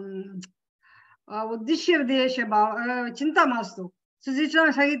 उद्दिश्य विदेश चिन्ता मास्तु.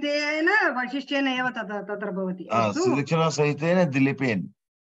 सुशिक्षण सहितेन वैशिष्ट्येन एव तत्र भवति. सुशिक्षण सहितेन दिलीपेन.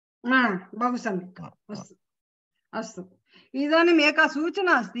 बहु सम्यक्. अस्तु अस्तु. इदानीम् एका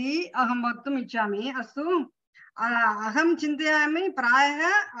सूचना अस्ति, अहं वक्तुम् इच्छामि. अस्तु, अहं चिन्तयामि प्रायः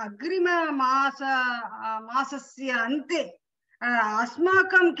अग्रिममासस्य अन्ते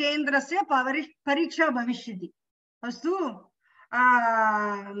अस्माकं केन्द्रस्य परीक्षा भविष्यति. अस्तु,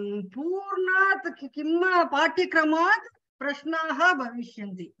 पूर्णात् किं पाठ्यक्रमात् प्रश्नाः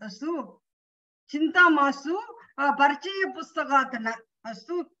भविष्यन्ति. अस्तु, चिन्ता मास्तु. परिचयपुस्तकात् न.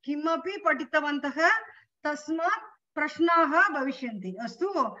 अस्तु, किमपि पठितवन्तः तस्मात् प्रश्नाः भविष्यन्ति. अस्तु,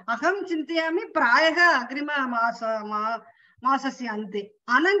 अहं चिन्तयामि प्रायः अग्रिममासस्य अन्ते.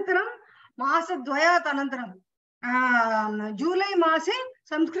 अनन्तरं मासद्वयात् अनन्तरं जूलै मासे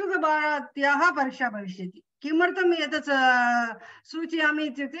संस्कृतभारत्याः परीक्षा भविष्यति. किमर्थम् एतत् सूचयामि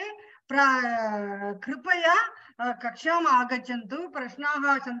इत्युक्ते कृपया कक्षाम् आगच्छन्तु. प्रश्नाः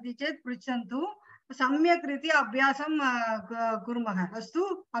सन्ति चेत् पृच्छन्तु. सम्यक् रीत्या अभ्यासं कुर्मः. अस्तु,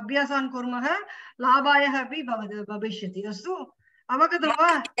 अभ्यासान् कुर्मः. लाभाय अपि भविष्यति. अस्तु, अवगतं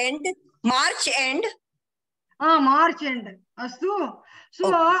वा? मार्च् एण्ड्. मार्च् एण्ड्. अस्तु, सो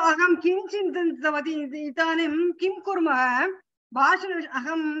अहं किं चिन्तितवती, इदानीं किं कुर्मः? भाषण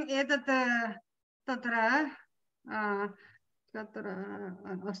अहम् एतत् तत्र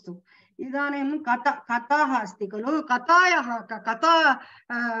अस्तु, इदानीं कथाः अस्ति खलु. कथा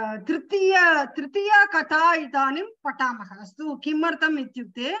तृतीया कथा इदानीं पठामः. अस्तु, किमर्थम्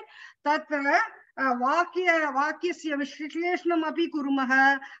इत्युक्ते तत्र वाक्यस्य विश्लेषणमपि कुर्मः.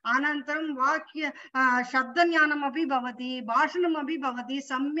 अनन्तरं शब्दज्ञानमपि भवति, भाषणमपि भवति.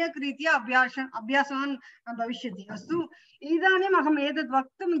 सम्यक् रीत्या अभ्यासान् भविष्यति. अस्तु, इदानीम् अहम् एतत्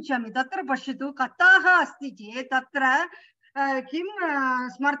वक्तुम् इच्छामि. तत्र पश्यतु, कथाः अस्ति चेत् तत्र किं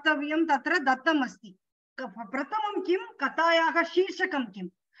स्मर्तव्यं तत्र दत्तम् अस्ति. प्रथमं किं, कथायाः शीर्षकं किं,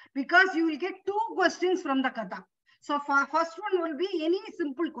 because you will get 2 questions from the katha. So first one will be any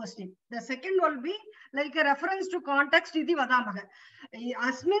simple question. The second will be like a reference to context iti vadamah.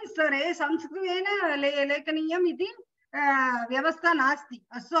 Asmin stare संस्कृतेन लेखनीयम् इति व्यवस्था नास्ति.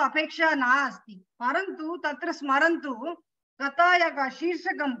 अस्तु, अपेक्षा नास्ति. परन्तु तत्र स्मरन्तु कथायाः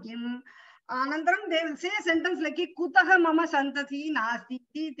शीर्षकं किम्. अनन्तरं they will say a sentence like कुतः मम सन्ततिः नास्ति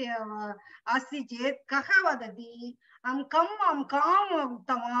अस्ति चेत् कः वदति, काम्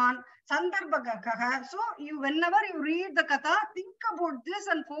उक्तवान्, सन्दर्भः कः. So whenever you read the katha, think about this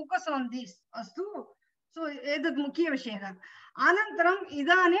and focus on this. अस्तु, so एतत् मुख्यविषयः. अनन्तरम्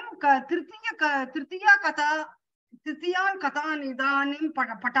इदानीं तृतीया कथान् इदानीं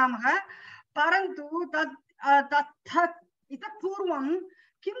पठामः. परन्तु इतः पूर्वं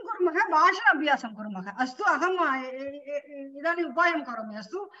किं कुर्मः, भाषण अभ्यासं कुर्मः. अस्तु, अहम् इदानीम् उपायं करोमि.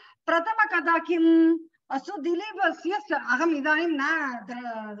 अस्तु, प्रथमकथा किम्. अस्तु, दिलीपस्य अहम् इदानीं न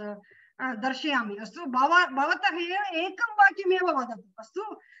दर्शयामि. अस्तु, भवतः एकं वाक्यमेव वदतु. अस्तु,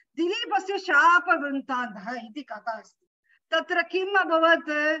 दिलीपस्य शापवृत्तान्तः इति कथा अस्ति. तत्र किम्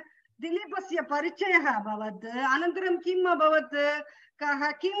अभवत्, दिलीपस्य परिचयः अभवत्. अनन्तरं किम् अभवत्, कः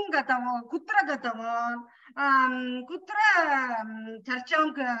किं गतवान्, कुत्र गतवान्, कुत्र चर्चां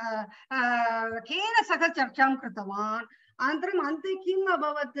केन सह चर्चां कृतवान्. अनन्तरम् अन्ते किम्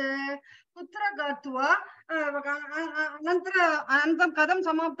अभवत्, कुत्र गत्वा अनन्तरं कथं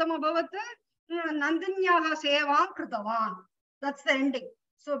समाप्तम् अभवत्, नन्दिन्याः सेवां कृतवान्. That's the ending.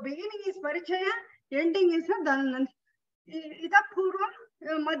 So beginning is परिचय, ending is इतः पूर्वं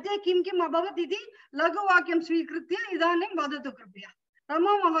मध्ये किं किम् अभवत् इति लघुवाक्यं स्वीकृत्य इदानीं वदतु कृपया.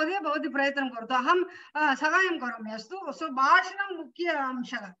 रमो महोदय, भवती प्रयत्नं करोतु, अहं सहायं करोमि. अस्तु, सो भाषणं मुख्य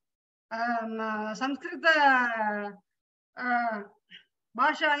अंशः. संस्कृत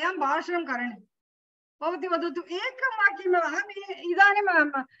भाषायां भाषणं करणीयं. भवती वदतु एकं वाक्यम्. अहम् इदानीं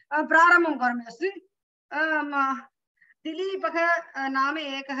प्रारम्भं करोमि. अस्तु, दिलीपः नाम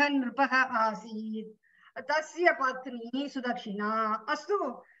एकः नृपः आसीत्. तस्य पत्नी सुदक्षिणा. अस्तु,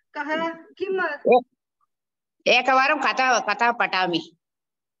 कः किम्. एकवारं कथा पठामि.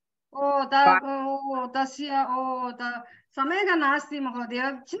 समयः नास्ति महोदय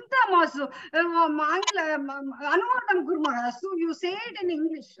चिन्ता मास्तु आङ्ग्ल अनुवादं कुर्मः अस्तु यू से इट् इन्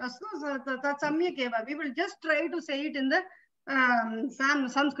इङ्ग्लिश् अस्तु तत् सम्यक् एव we will just try to say it in the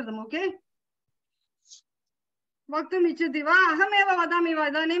संस्कृतम् ओके वक्तुम् इच्छति वा अहमेव वदामि वा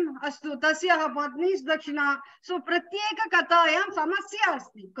इदानीम् अस्तु तस्याः पत्नी दक्षिणा सो प्रत्येककथायां समस्या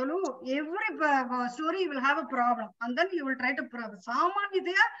अस्ति खलु every story will have a problem and then you will try to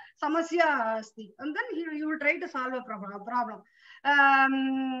सामान्यतया समस्या अस्ति and then you will try to solve a problem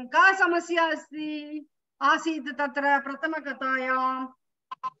का समस्या अस्ति आसीत् तत्र प्रथमकथायां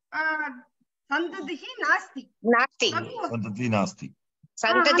सन्ततिः नास्ति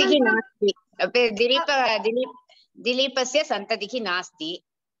सन्ततिः नास्ति दिलीपस्य सन्ततिः नास्ति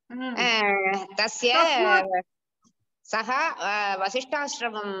तस्य सः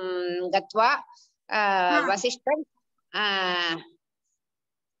वसिष्ठाश्रमं गत्वा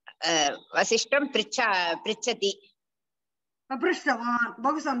वसिष्ठं पृच्छति पृष्टवान्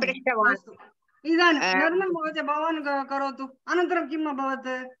बहु सम्यक् अस्तु इदानीं निर्मल महोदय भवान् करोतु अनन्तरं किम् अभवत्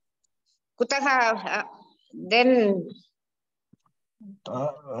कुतः देन्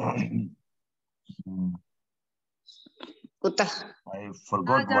कुतः I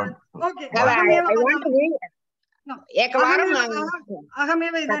forgot what. ओके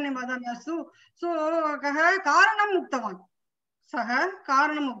अहमेव इदानीं वदामि अस्तु सो कः कारणम् उक्तवान् सः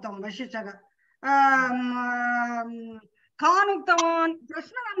कारणम् उक्तवान् वशिष्ठः कान् उक्तवान्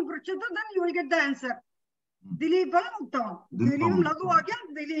प्रश्नं पृच्छतु then you will get the answer दिलीपम् उक्तवान् दिलीपं लघुवाक्यं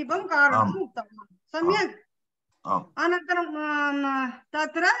दिलीपं कारणम् उक्तवान् सम्यक् अनन्तरं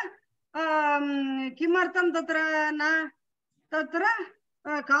तत्र किमर्थं तत्र न तत्र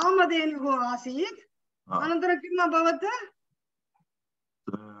कामधेनुः आसीत् अनन्तरं किम् अभवत्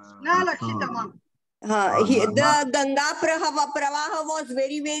न लक्षितवान् the Ganga Pravaha was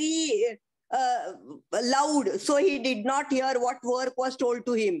very loud, so he did not hear what work was told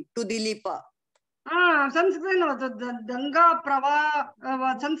to him, to Dilipa. संस्कृतेन वदतु गङ्गा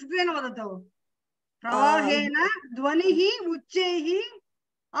प्रवाह संस्कृतेन वदतु प्रवाहेन ध्वनिः उच्चैः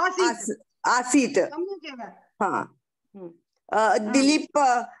आसीत् सम्यक् एव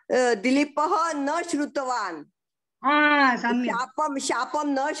दिलीपः न श्रुतवान् शापं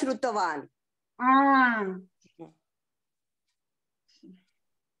न श्रुतवान्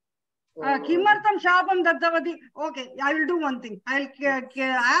किमर्थं शापं दत्तवती okay I will do one thing I'll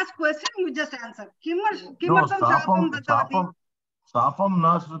ask question you just answer किमर्थं शापं दत्तवती शापं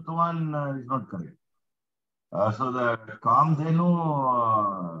न श्रुतवान् is not correct so the Kamdhenu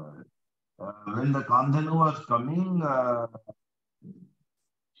when the Kamdhenu was coming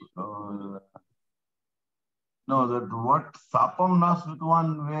no that what sapam na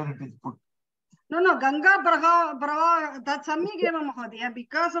srutvan where it is put no Ganga Pravaha that samyak eva mahodaya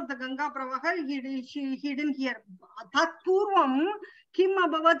because of the Ganga Pravaha he didn't hear tat purvam kim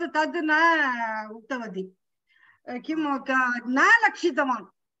abhavat tad na uktavati kim na lakshitavan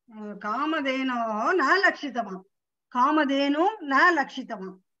कामधेनो न लक्षितवान् कामधेनु न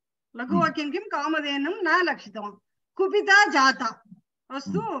लक्षितवान् लघुवाक्यं किं कामधेनुं न लक्षितवान् कुपिता जाता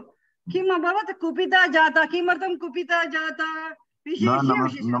अस्तु किम् अभवत् कुपिता जाता किमर्थं कुपिता जाता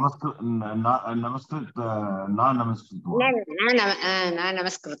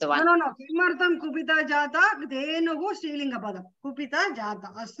किमर्थं कुपिता जाता धेनुः स्त्रीलिङ्गपदं कुपिता जाता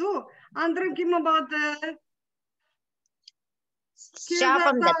अस्तु अनन्तरं किम् अभवत्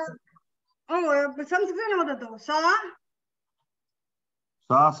संस्कृतेन वदतु सा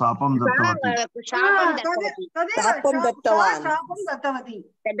शापं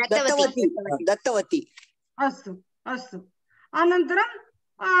दत्तवती अस्तु अस्तु अनन्तरं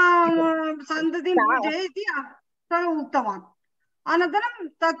सन्ततिं पूजयति सः उक्तवान् अनन्तरं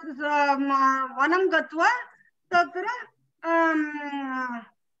तत् वनं गत्वा तत्र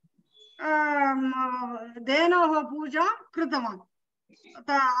धेनोः पूजां कृतवान्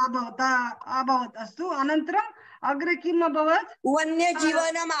अभवत् अस्तु अनन्तरम् अग्रे किम् अभवत्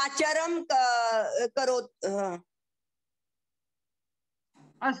वन्यजीवनम् आचरं करोत्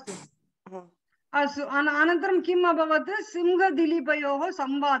अस्तु अस्तु अनन्तरं किम् अभवत् सिंहदिलीपयोः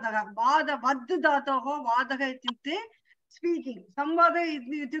संवादः वद् धातोः वादः इत्युक्ते स्पीकिङ्ग् संवादः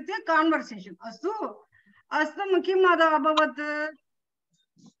इत्युक्ते कान्वर्सेशन् अस्तु अस्तु किम् अभवत्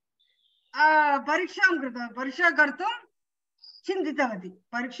परीक्षा कर्तुं चिन्तितवती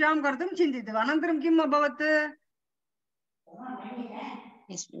परीक्षां कर्तुं चिन्तितवती अनन्तरं किम् अभवत्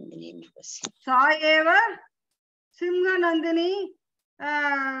सा एव सिंहनन्दिनी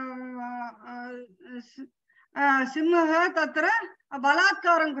सिंहः तत्र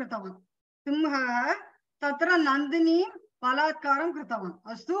बलात्कारं कृतवान् सिंहः तत्र नन्दिनीं बलात्कारं कृतवान्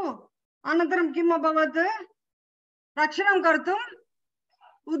अस्तु अनन्तरं किम् अभवत् रक्षणं कर्तुम्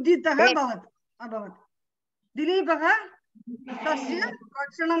उद्युक्तः अभवत् दिलीपः तस्य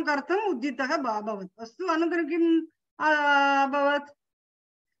रक्षणं कर्तुम् उद्युक्तः अभवत् अस्तु अनन्तरं किम् अभवत्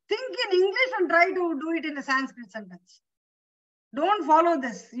think in English and try to do it in a Sanskrit sentence. Don't follow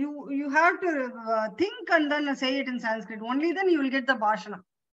this. You have to think and then say it in Sanskrit. Only then you will get the bhashana.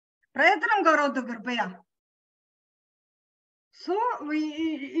 Prayatnam karotu kripaya. So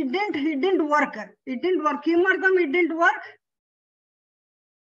it didn't work. It didn't work. Kimartham it didn't work.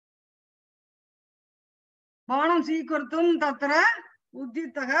 Banam swikartum tatra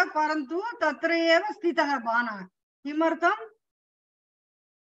udditah parantu tatra eva sthitah bana. Kimartham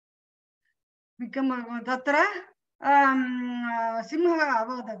तत्र सिंहः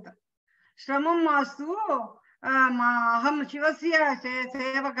अवदत् श्रमं मास्तु अहं शिवस्य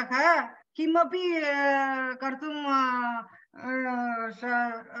सेवकः किमपि कर्तुं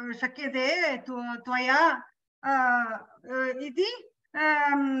शक्यते त्वया इति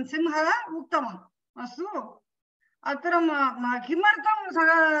सिंहः उक्तवान् अस्तु अत्र किमर्थं सः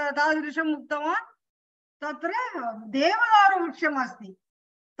तादृशम् उक्तवान् तत्र देवदारुवृक्षम् अस्ति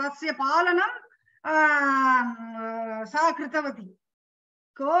तस्य पालनं सा कृतवती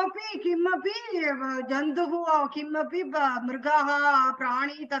कोऽपि किमपि जन्तुः किमपि मृगः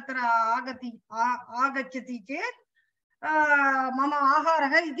प्राणी तत्र आगच्छति चेत् मम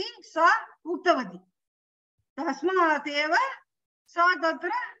आहारः इति सा उक्तवती तस्मात् एव सा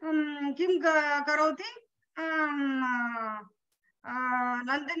तत्र किं करोति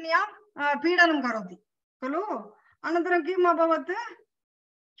नन्दिन्यां पीडनं करोति खलु अनन्तरं किम् अभवत्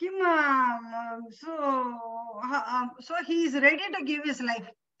so he is ready to give his life.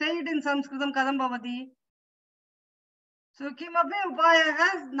 Say it in Sanskritam kadam bhavati. So kimapi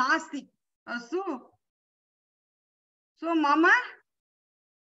upayah nasti. Astu. So mama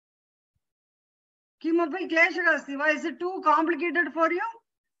kimapi kleshah asti. Why is it too complicated for you?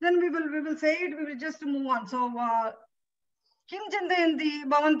 Then we will say it. We will just move on. So kim chintayanti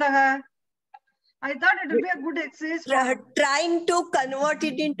bhavantah? I thought it would be a good exercise. Trying to convert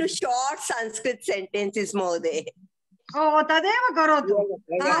it into short Sanskrit sentences, Mohode. Oh, tadeva karotu.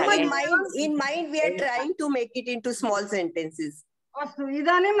 In mind, we are trying to make it into small sentences. Astu,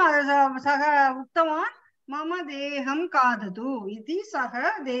 idanim saha uktavan mama deham kadatu iti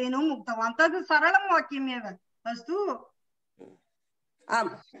saha denum uktavan. Tad saralam vakyam eva. Astu.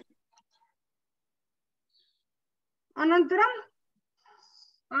 Anantaram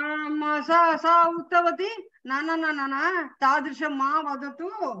सा उक्तवती न तादृशं मा वदतु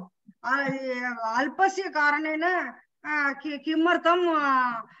अल्पस्य कारणेन किमर्थं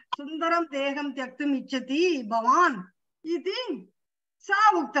सुन्दरं देहं त्यक्तुम् इच्छति भवान् इति सा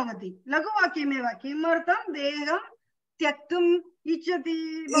उक्तवती लघुवाक्यमेव किमर्थं देहं त्यक्तुम् इच्छति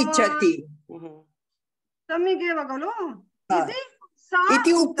सम्यक् एव खलु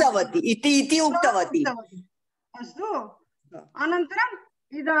इति उक्तवती अस्तु अनन्तरं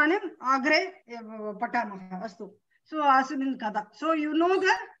इदानीम् अग्रे पठामः अस्तु so अस्मिन् कथा so you know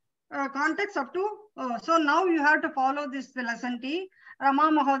the context up to so now you have to follow this lesson T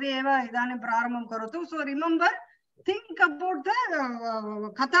Rama Mahodaya eva idanim prarambham karotu so remember think about the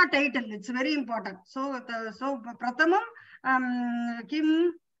katha title it's very important so pratamam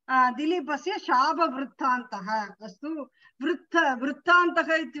kim दिलीपस्य शापवृत्तान्तः अस्तु वृत्तान्तः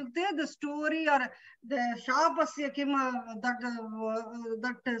इत्युक्ते the story or the शापस्य किं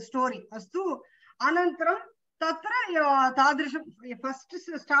that story अस्तु अनन्तरं तत्र तादृशं first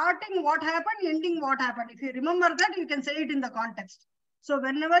starting what happened ending what happened if you remember that you can say it in the context so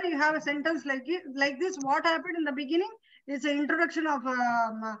whenever you have a sentence like this what happened in the beginning is an introduction of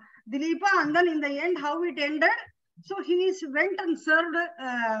Dileepa and then in the end how it ended. So he went and served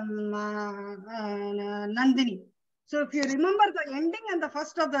Nandini. So if you remember the ending and the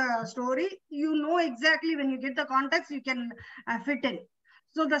first of the story, you know exactly when you get the context, you can fit in.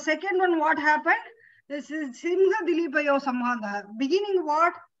 So the second one, what happened? This is Simha Dileepayo Samhanda. Beginning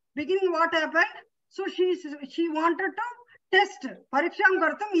what happened? So she wanted to test. Pariksham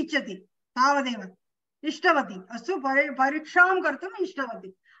kartum ichati. Tavadeva. Ishtavati. Astu pariksham kartum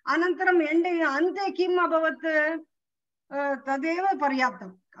ishtavati. Anantaram ending ante kim abhavat तदेव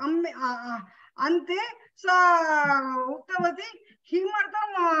पर्याप्तम् अन्ते सा उक्तवती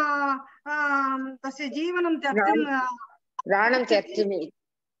किमर्थं तस्य जीवनं प्राणं त्यक्तुम्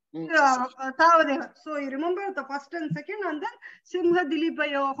तावदेव so you remember the first and second and then Singh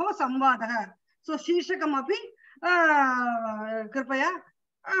दिलीपयोः संवादः so शीर्षकमपि कृपया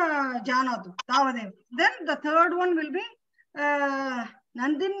जानातु तावदेव then the third one will be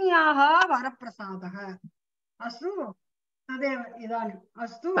नन्दिन्याः वरप्रसादः अस्तु तदेव इदानीम्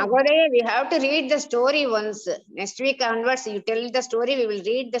अस्तु Mahodaya, we have to read the story once. Next week onwards, you tell the story. We will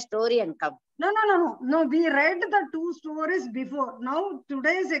read the story and come. No, we read the 2 stories before. Now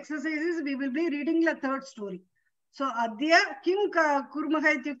today's exercises we will be reading the 3rd story. So adya kim kurmah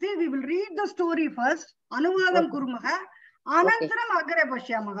ityukte, we will read the story first, anuvadam kurmah, anantaram agre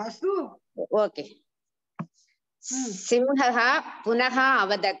pashyamah. Astu? Okay. Simhaha punaha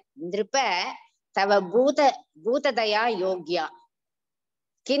avadat nripa tava bhutadaya yogya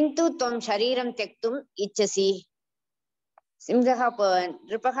kintu tvam shariram tyaktum ichasi. Simhaha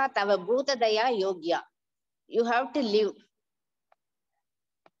nripaha tava bhutadaya yogya. You have to live.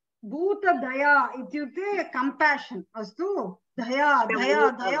 Bhutadaya ityukte compassion. Astu?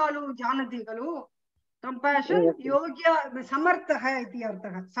 Dayalu janati kalu. Compassion, yogya, samartha iti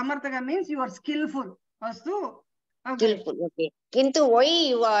artha. Samartha means you are skillful. Astu? Skillful, okay. Kintu,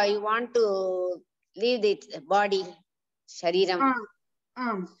 why you want to leave the body, shariram?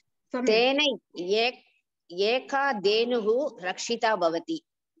 Tena eka denuhu rakshita bhavati.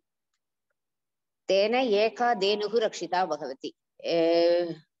 Tena eka denuhu rakshita bhavati.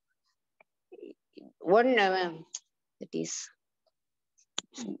 One, that is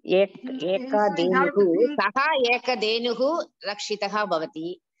eka denuhu, saha eka denuhu rakshitaha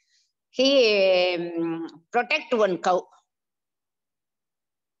bhavati. He protect one cow.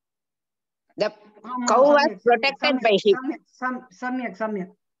 The cow was protected by him.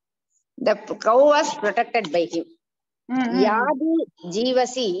 Samyak. The cow was protected by him. Yadi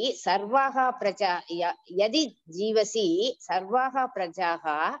jivasi sarvaha praja. Yadi jivasi sarvaha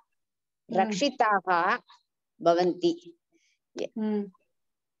prajaha rakshitaha bhavanti.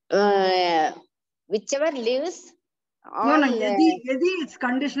 Whichever lives. Yadi it's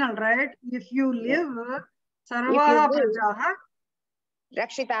conditional, right? If you live, sarvaha prajaha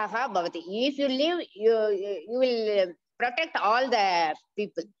rakshitaha bhavati. If you live, you will protect all the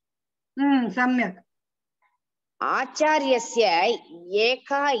people. Samyak. Acharyasya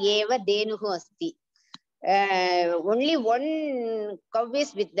eka eva denuhu asti. Only one cow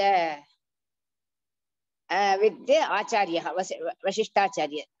is with the acharya,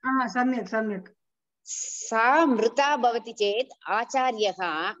 Vasishtacharya. Samyak. Sa mrita bhavati chet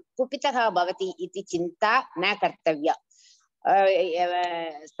acharyaha kupitaha bhavati iti chinta na kartavya.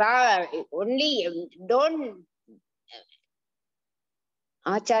 Only don't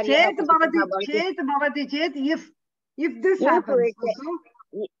acharya chet bhavati if this happens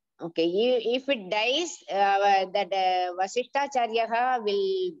okay, if it dies, that Vasishtacharya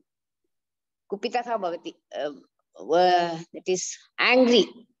will kupitaha bhavati, that is angry.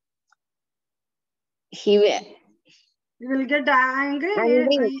 He will get angry.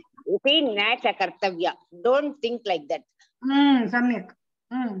 Natya kartavya. Don't think like that. Samyak.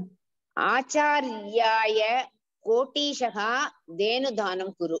 Acharyaya kotishaha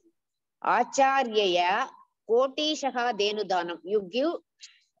denudhanam kuru. Acharyaya kotishaha denudhanam. You give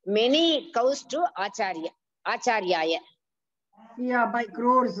many cows to Acharyaya. Yeah, by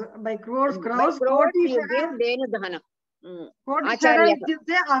crores. By crores you give denudhanam. कोटिशः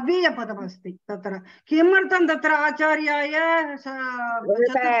इत्युक्ते अव्ययपदमस्ति तत्र किमर्थं तत्र आचार्याय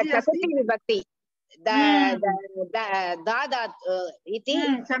चतुर्थी अस्ति विभक्ति दादात् इति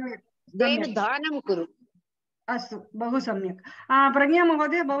धेनुदानं कुरु अस्तु बहु सम्यक् प्रज्ञा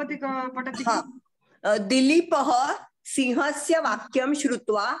महोदय भवती पठति दिलीपः सिंहस्य वाक्यं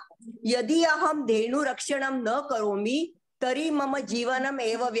श्रुत्वा यदि अहं धेनुरक्षणं न करोमि तर्हि मम जीवनम्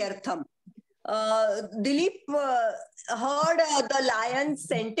एव व्यर्थम्. Dilip heard the lion's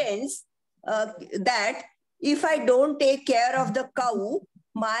sentence that if I don't take care of the cow,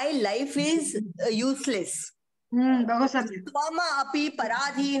 my life is useless. Tvama api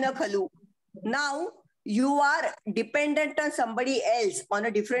paradhina khalu. Now you are dependent on somebody else, on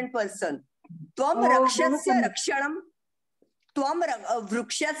a different person. Tvam rakshasya rakshanam. Tvam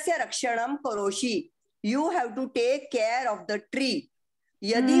vrukshasya rakshanam karoshi. You have to take care of the tree.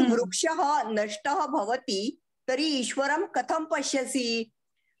 यदि वृक्षः नष्टः भवति तर्हि ईश्वरं कथं पश्यसि?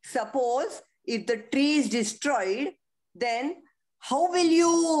 Suppose if the tree is destroyed, then how will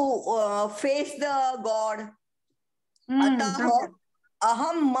you face the God? अतः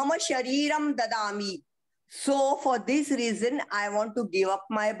अहं मम शरीरं ददामि. So for this reason I want to give up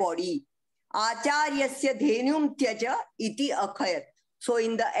my body. आचार्यस्य धेनुं त्यज इति अखयत्. So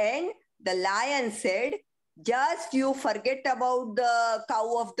in the end the lion said, just you forget about the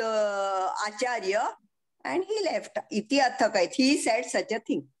cow of the Acharya, and he left. Iti athakait. He said such a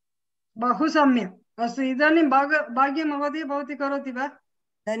thing. Bahu samyak. Astu idanim bhagya mahodaya bhavati karoti va?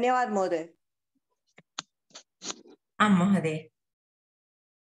 Dhanyavad mahoday. Mahoday.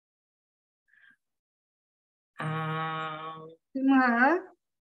 Simha.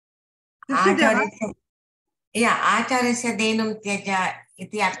 आचार्यस्य धेनुं त्यज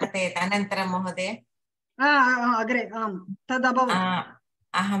इति अर्थयेत् अनन्तरं महोदय अग्रे तदभवत्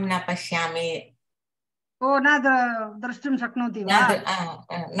अहं न पश्यामि न द्रष्टुं शक्नोति वा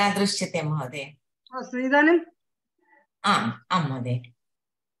न दृश्यते महोदय अस्तु इदानीं आम् महोदय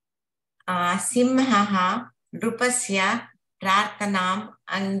सिंहः नृपस्य प्रार्थनाम्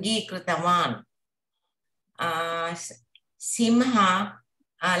अङ्गीकृतवान् Simha,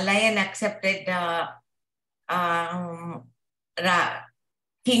 lion accepted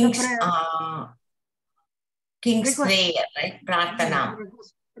king's prayer, right? Prarthana.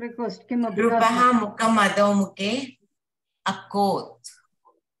 Request. Rupaha mukam adomukhe akot.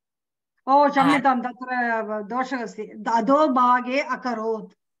 क्षम्यतां तत्र दोषः अस्ति अधोभागे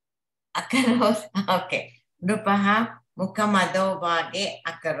अकरोत् okay. Rupaha mukam adobhage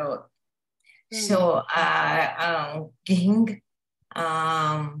akarot. So king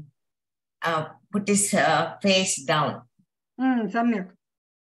put his face down. सम्यक्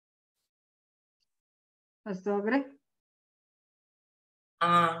अस्तु अग्रे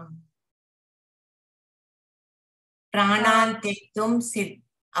प्राणान् त्यक्तुं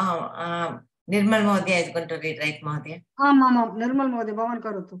निर्मल महोदय is going to read, right महोदय? आम् निर्मल महोदय भवान्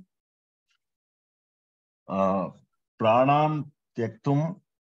करोतु प्राणान् त्यक्तुं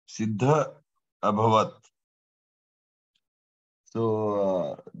सिद्ध abhavat. So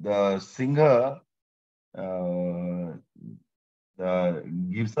the singer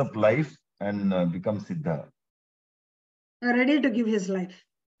gives up life and becomes siddha. Ready to give his life.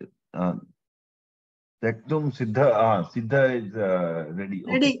 Tektum siddha. Siddha is ready.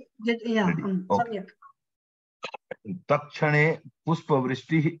 Ready. Okay. Yeah. Ready. Okay. Takshane pushpa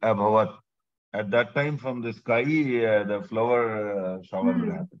vrishti abhavat. At that time, from the sky, the flower shower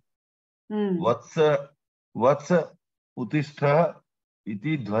will happen. Vatsa utistha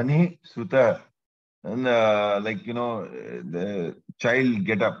iti dhvani sruta. And the child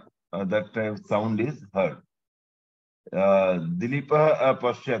get up. That type of sound is heard. Dilipa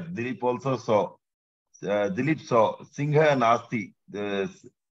pashyat. Dilip also saw. Dilip saw. Singha nasti.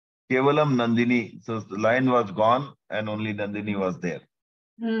 Kevalam Nandini. So the lion was gone and only Nandini was there.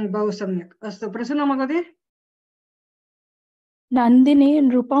 बहु सम्यक् अस्तु प्रसन्न महोदय Nandini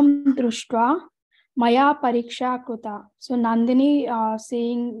nrupam drushva maya pariksha kruta. So Nandini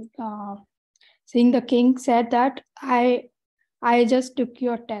seeing the king said that I just took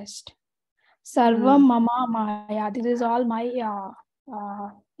your test. Sarvam mama maya. This is all my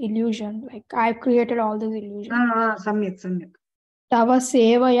illusion. Like I've created all this illusion. सम्यक् Tava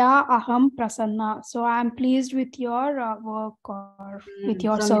sevaya aham prasanna. So I'm pleased with your work or with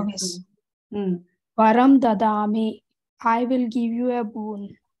your service. Varam dadami. I will give you a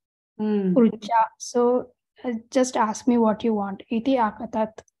boon. Prucha. So just ask me what you want. Iti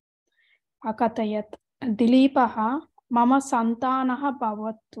akatayat. Dilipaha mama santanaha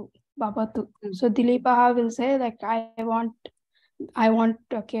bhavatu. So Dilipaha will say like I want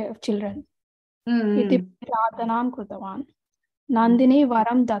children. Iti pradhanam krutavan. Nandini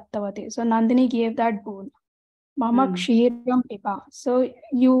varam dattavati. So Nandini gave that boon. Mama kshiram pipa. So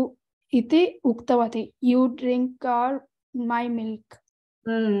you iti uktavati. You drink my milk.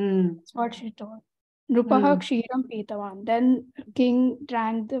 That's what she told. Nrupaha kshiram pitavan. Then king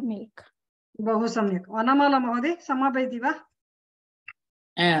drank the milk. बहु सम्यक् वनमाला महोदय समापयति वा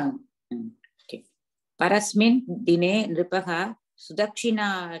परस्मिन् दिने नृपः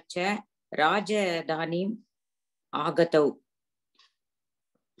सुदक्षिणा च राजधानीम् आगतौ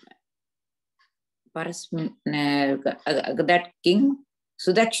परस्मिन् that king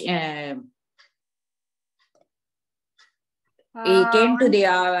he came to the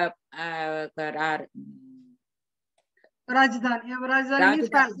Rajdhani means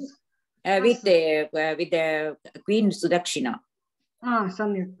palace. With the Queen Sudakshina.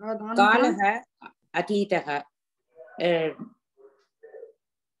 सम्यक् कालः अतीतः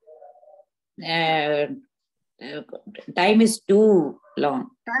time is too long.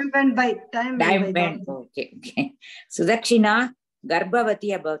 Time went by. Okay. Sudakshina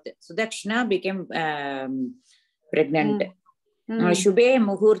garbhavati about Sudakshina became pregnant. Shubhe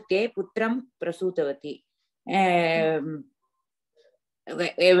muhurte putram prasutavati.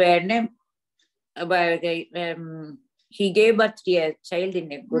 When he gave birth to a child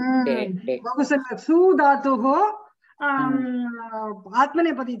in a good day. Sudatuho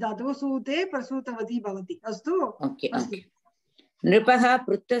आत्मनेपदी धातुः सूते प्रसूतवती भवति अस्तु okay नृपः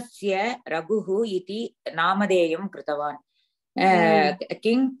पृत्तस्य रघुः इति नामधेयं कृतवान्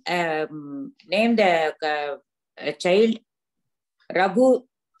king named the child Raghu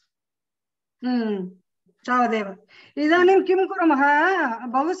तावदेव इदानीं किं कुर्मः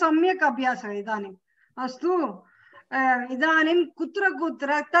बहु सम्यक् अभ्यासः इदानीम् अस्तु इदानीं कुत्र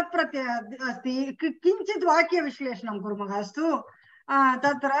कुत्र तत् प्रत्ययः अस्ति किञ्चित् वाक्यविश्लेषणं कुर्मः अस्तु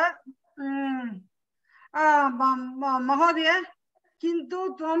तत्र महोदय किन्तु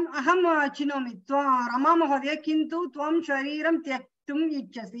त्वम् अहं चिनोमि रमा महोदय किन्तु त्वं शरीरं त्यक्तुम्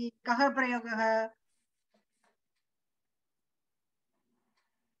इच्छसि कः प्रयोगः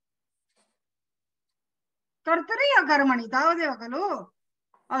कर्तरि या कर्मणि तावदेव खलु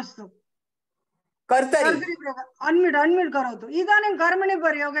अस्तु कर्तरि अन्म्यूट् करोतु इदानीं कर्मणि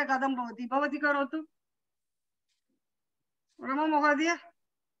प्रयोगे कथं भवति भवती करोतु रमा महोदय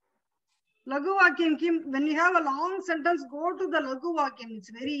लघुवाक्यं किं when you have a long sentence go to the लघुवाक्यं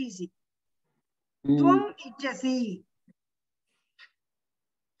it's very easy त्वम् इच्छसि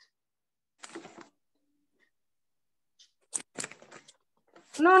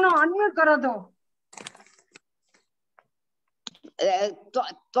नो अन्म्यूट् करोतु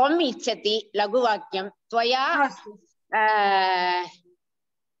त्वम् इच्छति लघुवाक्यं त्वया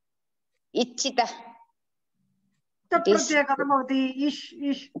इच्छितः तत्प्रत्ययः कथं भवति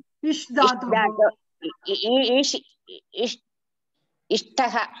इष् धातुः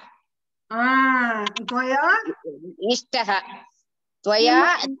इष्टः त्वया इष्टः त्वया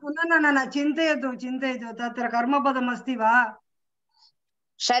न चिन्तयतु तत्र कर्मपदम् अस्ति वा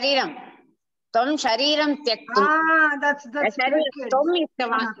शरीरं त्वं शरीरं त्यक्तुं त्वम्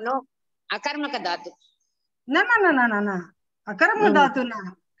इष्टवान् नो अकर्मकधातु न अकर्मधातु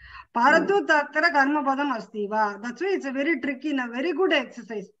न परन्तु तत्र कर्मपदम् अस्ति वा that's why it's a very tricky न वेरी गुड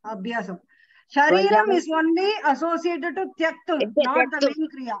एक्सरसाइज अभ्यासं शरीरम् इस् ओन्ली असोसिएटेड टू त्यक्तुं नॉट द मेन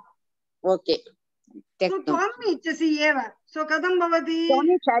क्रिया ओके त्वम् इच्छसि एव सो कथं भवति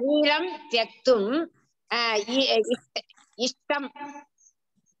त्वं शरीरं त्यक्तुं इष्टं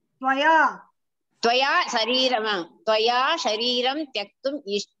त्वया शरीरं त्यक्तुम्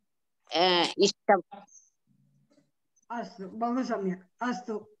इष्टम् अस्तु बहु सम्यक्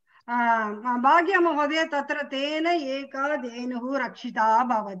अस्तु भाग्य महोदय तत्र तेन एका धेनुः रक्षिता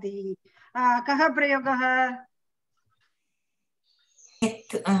भवति कः प्रयोगः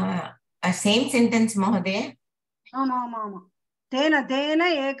सेम् सेण्टेन्स् महोदय आमामाम् तेन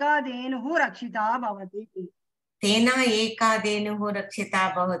एका धेनुः रक्षिता भवति तेन एका धेनुः रक्षिता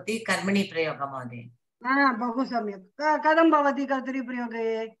भवति कर्मणि प्रयोगः महोदय बहु सम्यक् कथं भवति कर्तरि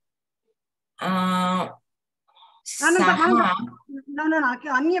प्रयोगे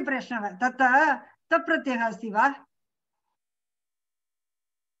अन्य प्रश्नः तत् प्रत्ययः अस्ति वा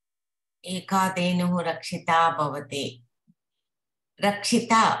एका धेनुः रक्षिता भवति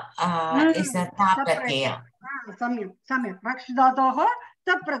रक्षिता इस् अ ता प्रत्ययः सम्यक् रक्षितातोः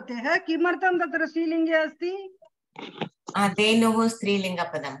तत् प्रत्ययः किमर्थं तत्र स्त्रीलिङ्गे अस्ति धेनुः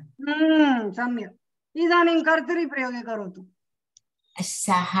स्त्रीलिङ्गपदम् सम्यक् इदानीं कर्तरि प्रयोगे करोतु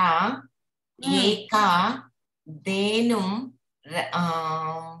सः एका धेनुं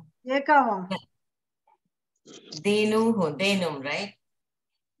एका वा धेनुं रैट्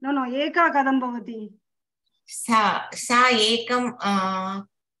नो एका कथं भवति सा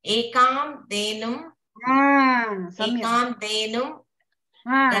एकां धेनुं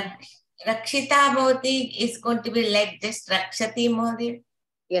रक्षिता भवति is going to be like just रक्षति महोदय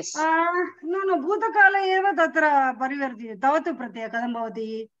यस् नो भूतकाले एव तत्र परिवर्त्यते तवतु प्रत्ययः कथं भवति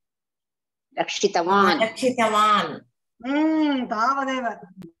रक्षितवान् तावदेव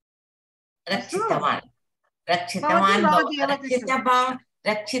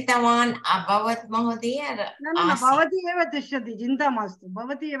रक्षितवान् अभवत् महोदय भवती एव तिष्ठति चिन्ता मास्तु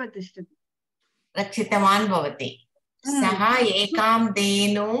भवती एव तिष्ठति रक्षितवान् भवति सः एकां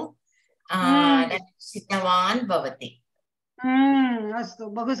धेनुं रक्षितवान् भवति अस्तु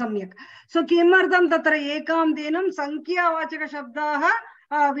बहु सम्यक् सो किमर्थं तत्र एकां धेनुं संख्यावाचकशब्दाः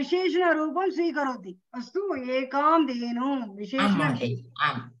विशेषणरूपं स्वीकरोति अस्तु एकां धेनुं विशेषणं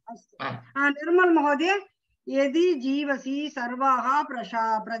अस्तु निर्मल महोदय यदि जीवसि सर्वाः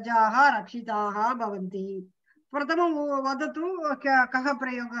प्रजाः रक्षिताः भवन्ति प्रथमं वदतु कः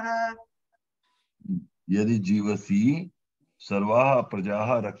प्रयोगः यदि जीवसि सर्वाः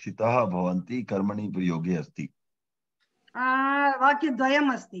प्रजाः रक्षिताः भवन्ति कर्मणि प्रयोगे अस्ति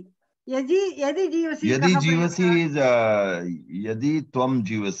वाक्यद्वयम् अस्ति यदि जीवसि यदि त्वं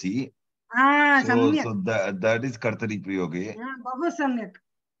जीवसि that is कर्तरि प्रयोगे बहु सम्यक्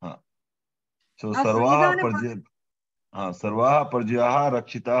सर्वाः प्रजाः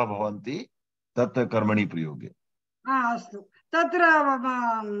रक्षिताः भवन्ति तत् कर्मणि प्रयोगे अस्तु तत्र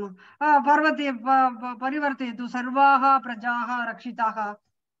परिवर्तयतु सर्वाः प्रजाः रक्षिताः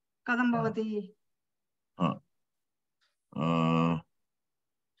कथं भवति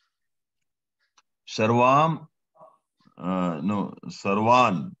Sarvam, no,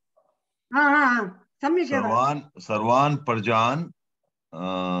 Sarvan. सम्यक् एव Sarvan Parjan.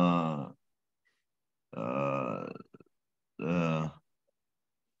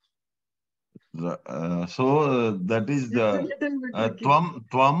 So that is the Tvam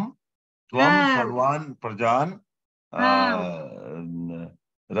Sarvan Prajan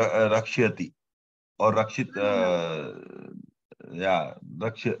Rakshyati or Rakshit. Yeah,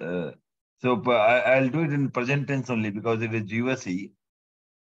 so I'll do it in present tense only because it is Jivasi.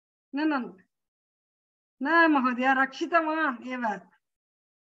 न महोदय रक्षितवान् एव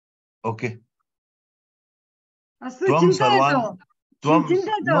Okay. अस्तु Tvam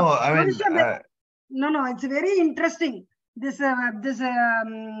चिन्तयतु Sarvan. No, I mean. No, it's very interesting. This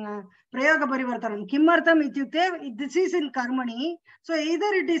prayoga parivartanam. Kimartham ityukte, this is in karmani. So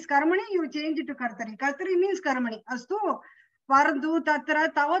either it is karmani, you change it to kartari. Kartari means karmani. Astu parantu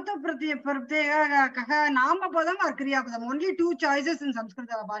tatra tavatu pratyaya kaha nama padam or kriya padam. Only two choices in Sanskrit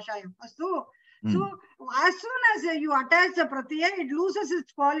bhashayam. Astu. So as soon as you attach the pratyaya, it loses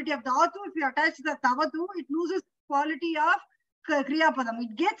its quality of dhatu. If you attach the tavatu, it loses quality of kriya padam.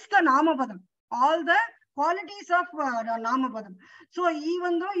 It gets the nama padam. All the qualities of nama padam. So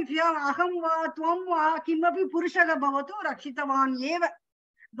even though if you have aham va tvam va kimapi purushaga bhavatu rakshitavan eva,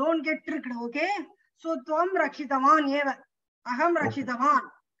 don't get tricked, okay? So tvam rakshitavan eva, aham rakshitavan.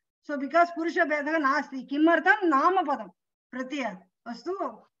 So because purusha bhedaga nasti, kimartham nama padam pratyaya astu.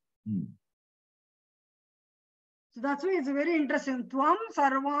 So that's why it's very interesting. Tvam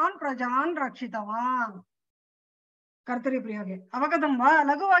sarvan prajan rakshitavan kartari prayoge avagatam va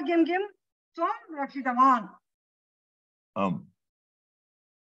lagu vakyam kim Tvam rakshitavan.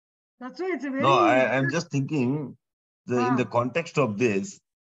 That's why it's a very. No, I'm just thinking in the context of this,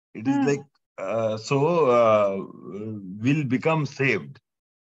 it is like will become saved.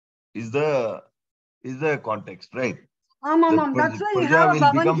 Is the context, right? That's why you have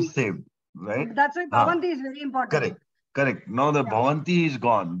will become saved, right? That's why Bhavanti is very important. Correct. Now the Bhavanti is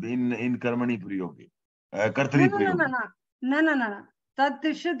gone in Karmani Prayogi. Kartari Prayogi. No. Tat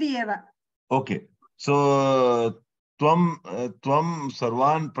tishyati eva. Okay. So Tvam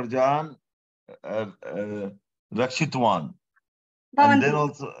Sarvan Prajan Rakshitwan. And then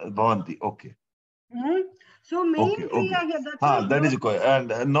also Bhavanti. Okay. So main kriya here. That is okay.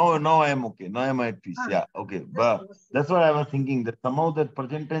 And now I am okay. Now I am at peace. Yeah. Okay. But that's what I was thinking. That somehow that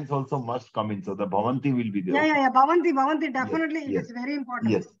present tense also must come in. So the Bhavanti will be there. Yeah. Bhavanti definitely is very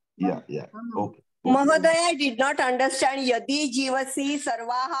important. Yes. Yeah. Okay. Mahodaya, I did not understand yadi jivasi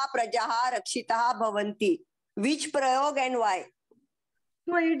sarvaha prajaha rakshitaha bhavanti. Which prayog and why?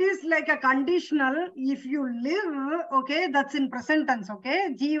 So it is like a conditional. If you live, okay, that's in present tense,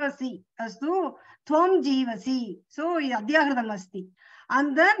 okay? Jivasi. Astu. Tvam jivasi. So adhyahridam asti.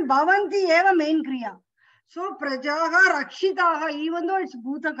 And then bhavanti eva main kriya. So prajaha rakshitaha, even though it's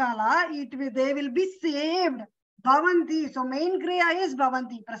bhutakala, they will be saved. Bhavanti. So main kriya is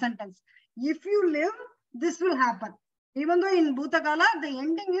bhavanti, present tense. If you live, this will happen. Even though in bhutakala, the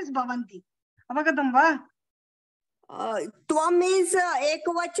ending is bhavanti. Avagatam va? Tvam is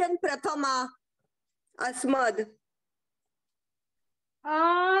ekvachan prathama asmad.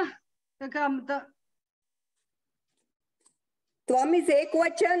 Tvam is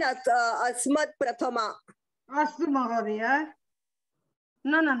ekvachan asmad prathama. Astu Mahodaya.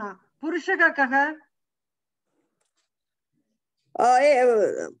 No. Purushaka kaha?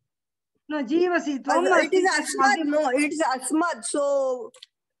 No, jivasi. It is asmad. No, it is asmad. So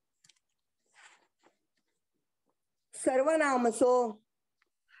sarvanam. So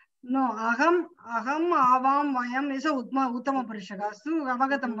no, aham avam vayam is a uttama purushaka. Astu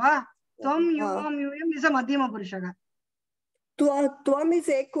avagatam va? Tvam yuvam yuyam is a madhyama purushaka. Tvam is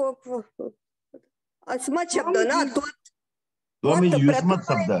asmad shabda, na? Tvam is yusmad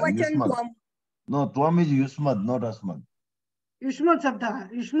sabda. No, Tvam is yusmad, not asmad. Yushmad sabda.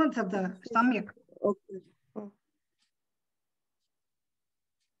 Samyak. Okay.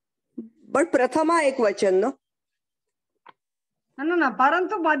 But prathama ekvachan, no? No.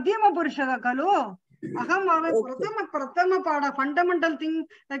 Parantu madhyama purushaka kalu. Aham avam prathama pada fundamental thing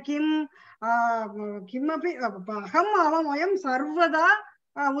kim kimapi aham avam vayam sarvada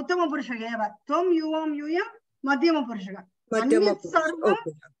uttama purushaka eva. Tvam yuvam yuyam madhyama purushaka.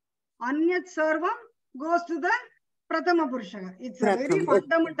 Anyat sarvam goes to the prathama purushaka. It's a very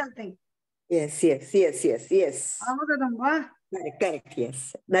fundamental thing. Yes. Avagatam va? Correct.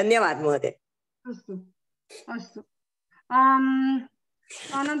 Yes. Dhanyavad Mahodaya. Astu.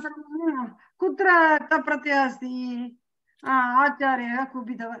 Anantaram kutra pratyaya asti acharya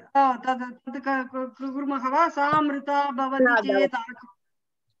kubitava tad kurmah va samrita bhavati chet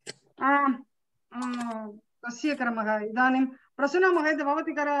कस्य क्रमः इदानीं प्रसूना महोदय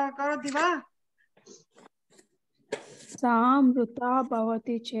भवती करोति वा सा मृता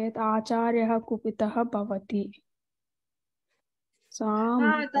भवति चेत् आचार्यः कुपितः भवति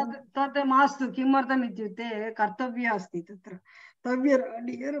तत् मास्तु किमर्थम् इत्युक्ते कर्तव्य अस्ति तत्र तव्य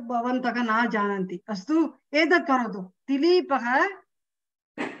भवन्तः न जानन्ति अस्तु एतत् करोतु दिलीपः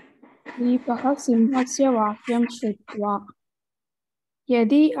सिंहस्य वाक्यं श्रुत्वा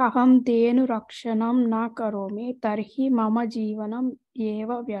यदि अहं धेनुरक्षणं न करोमि तर्हि मम जीवनम्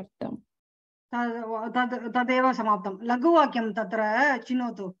एव व्यर्थम् तदेव समाप्तं लघुवाक्यं तत्र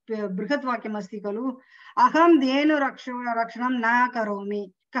चिनोतु बृहत् वाक्यम् अस्ति खलु अहं धेनुरक्षणं न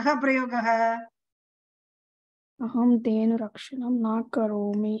करोमि कः प्रयोगः अहं धेनुरक्षणं न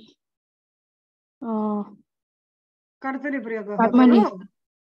करोमि कर्तरि प्रयोगः खलु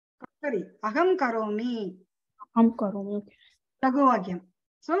कर्तरि अहं करोमि लघुवाक्यं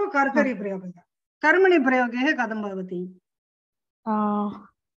सो कर्तरि प्रयोगः कर्मणि प्रयोगः कथं भवति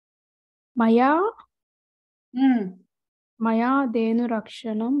मया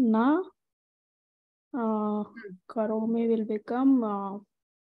धेनुरक्षणं न करोमि will become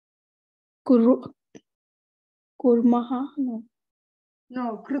कुर्मः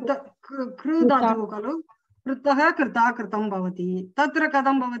नो कृ धातुः खलु कृतः कृता कृतं भवति तत्र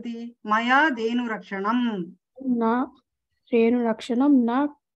कथं भवति मया धेनुरक्षणं न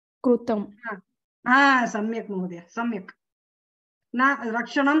कृतं सम्यक् महोदय सम्यक् न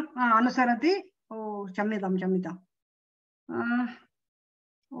रक्षणम् अनुसरति क्षम्यतां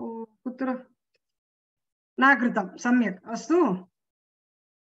कुत्र न कृतं सम्यक् अस्तु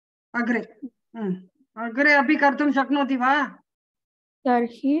अग्रे अपि कर्तुं शक्नोति वा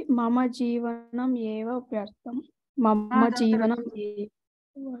तर्हि मम जीवनम् एव व्यर्थम्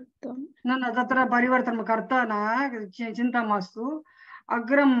न तत्र परिवर्तनं कर्ता न चिन्ता मास्तु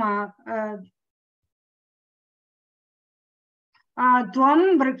अग्रं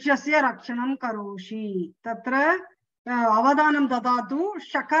त्वं वृक्षस्य रक्षणं करोषि तत्र अवधानं ददातु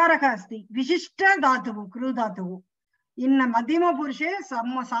षकारः अस्ति विशिष्ट धातुः कृ धातुः इन्न मध्यमपुरुषे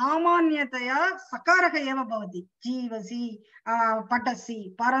सामान्यतया सकारः एव भवति जीवसि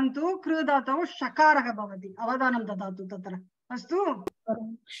पठसि परन्तु कृ धातुः षकारः भवति अवधानं ददातु तत्र अस्तु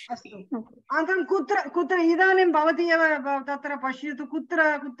अस्तु अनन्तरं कुत्र कुत्र इदानीं भवती एव तत्र पश्यतु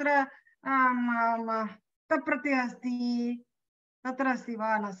कुत्र कुत्र तप्रत्ययः अस्ति तत्र अस्ति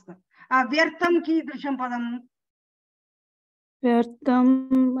वा नास्ति व्यर्थं कीदृशं पदं व्यर्थं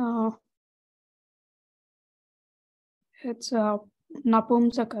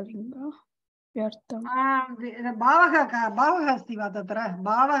नपुंसकलिङ्ग व्यर्थं भावः अस्ति वा तत्र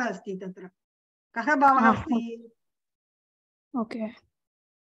भावः अस्ति तत्र कः भावः अस्ति ओके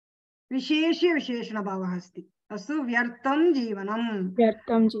विशेषणभावः अस्ति अस्तु व्यर्थं जीवनं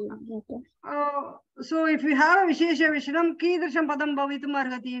सो इफ् यु हाव् विशेषविशेषणं कीदृशं पदं भवितुम्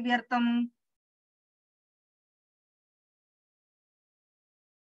अर्हति व्यर्थं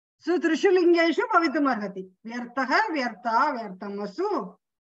सो त्रिषु लिङ्गेषु भवितुम् अर्हति व्यर्थः व्यर्था व्यर्थम् अस्तु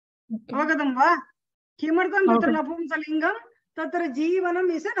अवगतं वा किमर्थं तत्र नपुंसकलिङ्गं तत्र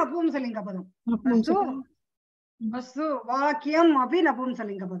जीवनम् इस् नपुंसकलिङ्गपदम् अस्तु अस्तु वाक्यम् अपि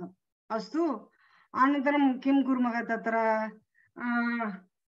नपुंसकलिङ्गपदम् अस्तु अनन्तरं किं कुर्मः तत्र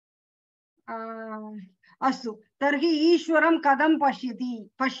अस्तु तर्हि ईश्वरं कथं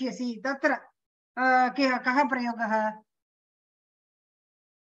पश्यसि तत्र कः प्रयोगः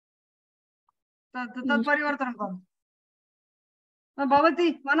तत् परिवर्तनं करोतु भवती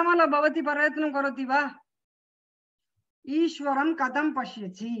वनमाला भवती प्रयत्नं करोति वा ईश्वरं कथं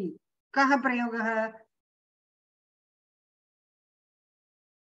पश्यसि कः प्रयोगः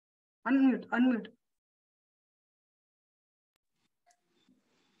अन्म्यूट्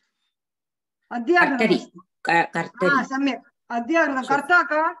अध्याकृतं सम्यक् अध्याकृतं कर्ता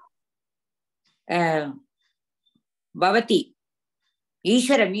का भवति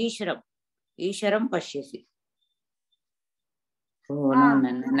ईश्वरं पश्यसि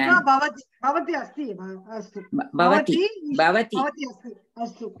भवती अस्ति अस्तु भवती अस्ति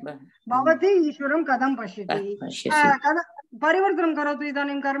अस्तु भवती ईश्वरं कथं पश्यति परिवर्तनं करोतु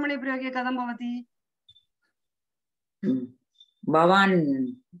इदानीं कर्मणि प्रयोगे कथं भवति भवान्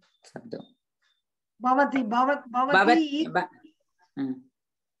शब्दं भवति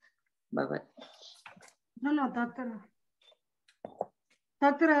न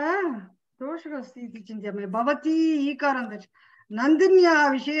तत्र दोषः अस्ति इति चिन्तयामि भवती ईकारं नन्दिन्याः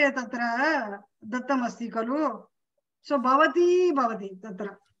विषये तत्र दत्तमस्ति खलु सो भवती तत्र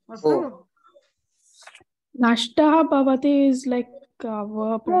अस्तु नष्टः भवति इस् लैक्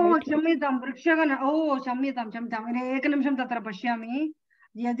क्षम्यतां वृक्षः क्षम्यताम् एकनिमिषं तत्र पश्यामि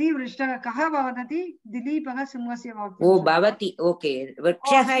यदि वृष्टः कः वदति दिलीपः सिंहस्य वाक्यं ओ भवति ओके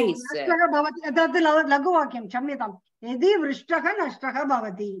वृक्षः इस् नष्टः भवति तत् लघुवाक्यं क्षम्यतां यदि वृष्टः नष्टः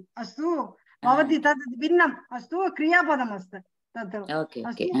भवति अस्तु भवति तद् भिन्नम् अस्तु क्रियापदम् अस्ति तत्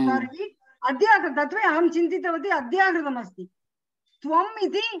अस्तु तर्हि अद्याहृतं तत्त्वे अहं चिन्तितवती अद्याहृतमस्ति त्वम्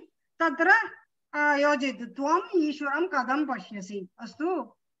इति तत्र योजयतु त्वम् ईश्वरं कथं पश्यसि अस्तु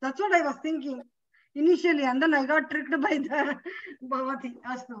that's what I was thinking initially and then I got tricked by the bhavati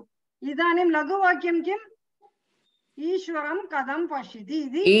astu idanim laghuvakyam kim ईश्वरं कथं पश्यति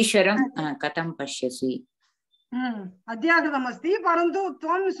इति ईश्वरं कथं पश्यसि अध्याहृतमस्ति परन्तु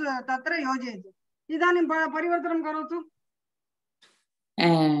त्वं तत्र योजयतु इदानीं परिवर्तनं करोतु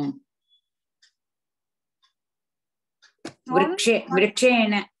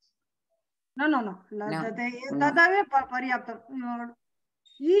वृक्षेण न न न तदेव पर्याप्तम्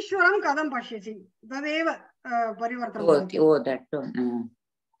ईश्वरं कथं पश्यसि तदेव परिवर्तनं भवति ओ दट्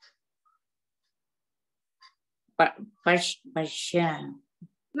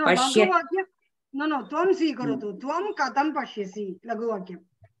लघुवाक्यं न न त्वं स्वीकरोतु त्वं कथं पश्यसि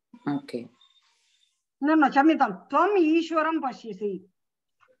लघुवाक्यम् ओके न न क्षम्यतां त्वम् ईश्वरं पश्यसि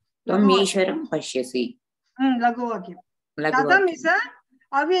त्वम् ईश्वरं पश्यसि लघुवाक्यं कथम् इस्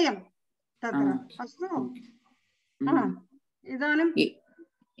अव्ययं तत्र अस्तु इदानीं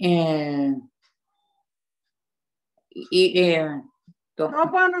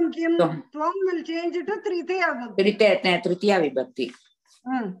सोपानं किं त्वं विल् चेञ्ज् टु तृतीया विभक्ति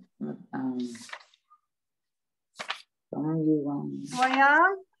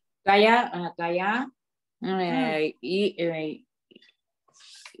तया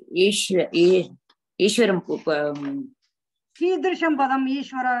ईश्वरं कीदृशं पदम्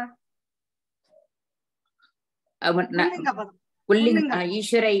ईश्वर पुल्लिङ्ग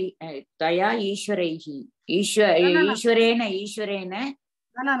ईश्वरै तया ईश्वरैः ईश्वरेण ईश्वरेण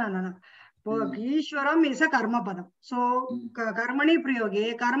न न न ईश्वरम् इस् अ कर्मपदं सो कर्मणि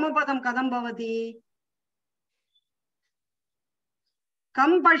प्रयोगे कर्मपदं कथं भवति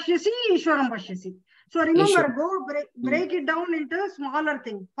कं पश्यसि ईश्वरं पश्यसि so remember go break it down into smaller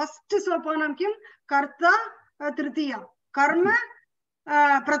thing first sopanam kim karta tritiya karma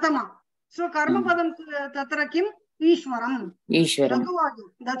pratama so karma padam tatra kim ishwaram laghuvakyam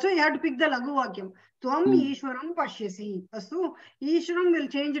that's why you have to pick the laghuvakyam tvam ishwaram pashyasi astu ishwaram will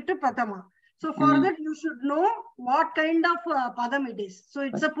change it to pratama so for that you should know what kind of padam it is so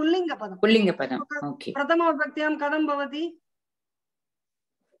it's a pullinga padam okay pratama vibhaktiyam kadam bhavati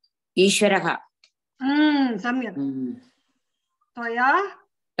ईश्वरः सम्यक्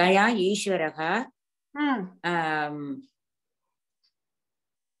तया ईश्वरः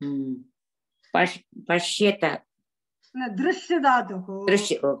पश्यत दृश्य धातुः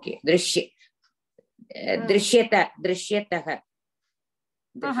दृश्य okay दृश्यतः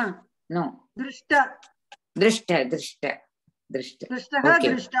no दृष्ट दृष्टः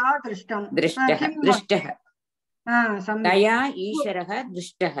तया ईश्वरः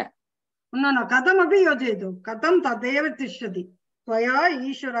दृष्टः न कथमपि योजयतु कथं तदेव तिष्ठति त्वया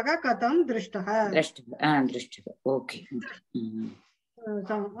ईश्वरः कथं दृष्टः ओके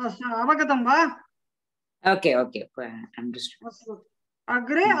अवगतं वा ओके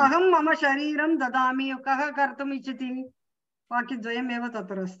अग्रे अहं मम शरीरं ददामि कः कर्तुम् इच्छति वाक्यद्वयमेव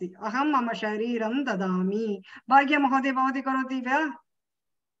तत्र अस्ति अहं मम शरीरं ददामि भाग्यमहोदय भवती करोति वा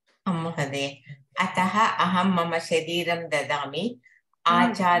महोदय अतः अहं मम शरीरं ददामि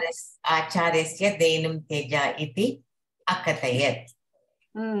आचार्यस्य धेनुं त्यज इति अकथयत्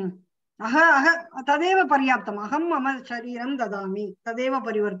तदेव पर्याप्तम् अहं मम शरीरं ददामि तदेव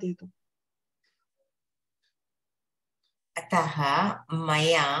परिवर्तयतु अतः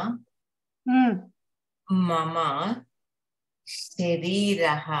मया मम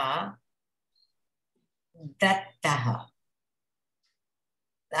शरीरः दत्तः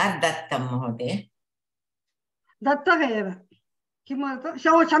दत्तं महोदय दत्तः एव किमर्थं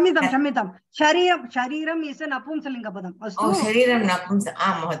क्षम्यतां शरीरम् इस् नपुंसकलिङ्गपदम् अस्तु शरीरं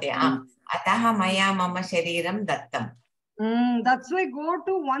महोदय अतः मया मम शरीरं दत्तं that's why go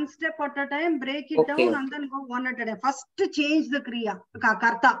to one step at a time break it down and then go one at a time first change the kriya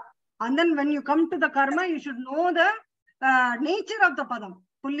karta and then when you come to the karma you should know the nature of the padam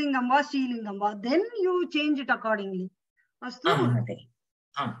pullingam va strilingam va then you change it accordingly astu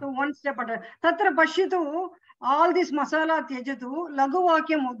so one step at a tatra pashyatu all this masala tyajatu laghu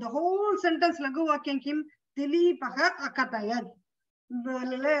vakyam the whole sentence laghu vakyam kim dilipah akatayat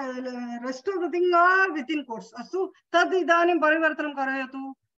rest of the thing are within quotes astu tad idanim parivartanam karayatu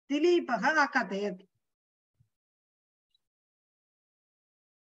dilipah akatayat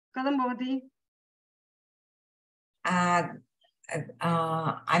kadam bhavati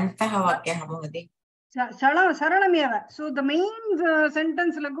अन्तः वाक्यः महोदय सरलमेव. So the main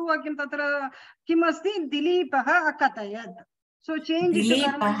sentence लघुवाक्यं तत्र किम् अस्ति? दिलीपः अकथयत्. So change it to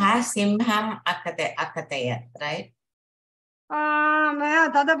दिलीपः सिंहम् अकथयत्, right?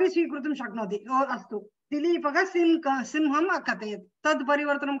 तदपि स्वीकर्तुं शक्नोति. अस्तु, दिलीपः सिंहम् अकथयत्. तद्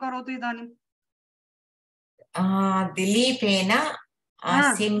परिवर्तनं करोतु इदानीं. दिलीपेन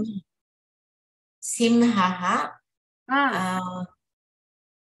सिंहः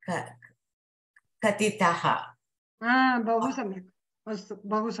कथितः. बहु सम्यक्. अस्तु,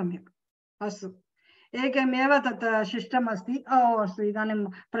 बहु सम्यक्. अस्तु, एकमेव तत् शिष्टम् अस्ति. अस्तु, इदानीं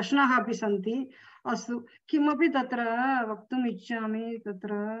प्रश्नाः अपि सन्ति. अस्तु, किमपि तत्र वक्तुम् इच्छामि.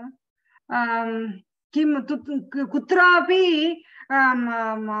 तत्र किं कुत्रापि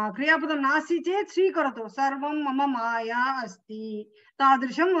क्रियापदं नास्ति चेत् स्वीकरोतु. सर्वं मम माया अस्ति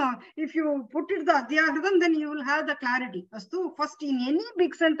तादृशम्. If you put it the अध्याहृतं then you will have the clarity. अस्तु, first in any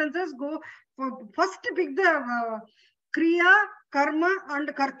big sentences go first pick the kriya, karma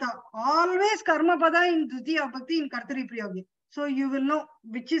and karta. Always karma pada in dvitiya bhakti in kartari prayogi. So you will know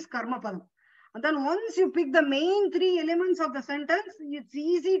which is karma padam. And then once you pick the main three elements of the sentence, it's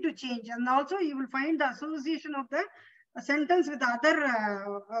easy to change. And also you will find the association of the sentence with other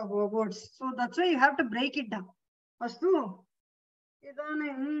words. So that's why you have to break it down. Astu.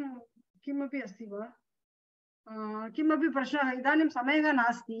 Idanim kimapi asti va? Kimapi prashna idanim samayah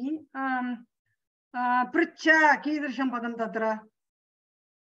nasti. पृच्छ कीदृशं पदं तत्र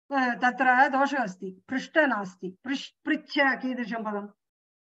दोषः अस्ति. पृष्ठ नास्ति. पृच्छ कीदृशं पदं?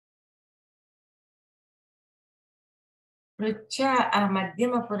 पृच्छ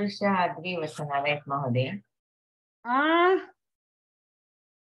मध्यमपुरुषः द्विवचनः, right महोदय?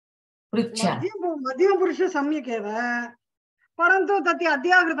 पृच्छ मध्यमपुरुषः सम्यक् एव, परन्तु तत्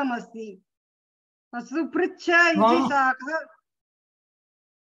अध्याहृतम् अस्ति. अस्तु, पृच्छ इति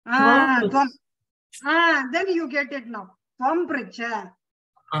then you get it now. Tvam pricha.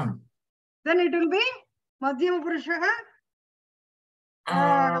 Then it will be madhyama purushah.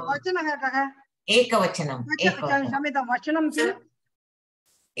 Vachanah kah? Ekavachanam. Shamita vachanam ki?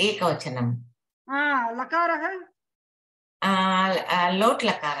 Ekavachanam. Lakarah? Lot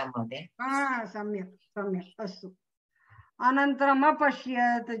lakaram mode. Samyak. Astu. Anantaram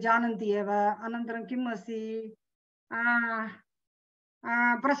apashyat jananti eva. Anantaram kim asti?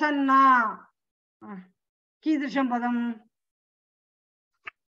 Prasanna. कीदृशं पदं?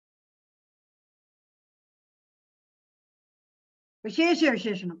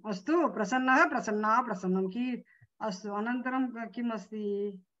 विशेषणम्. अस्तु, प्रसन्नः प्रसन्ना प्रसन्नं की. अस्तु, अनन्तरं किम् अस्ति?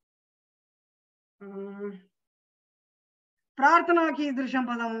 प्रार्थना कीदृशं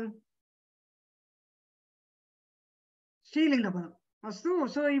पदं? स्त्रीलिङ्गपदम्. अस्तु,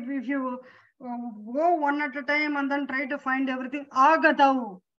 so if you go one at a time and then try to find everything.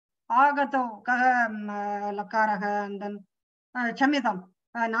 आगतौ कः लकारः and then क्षम्यतां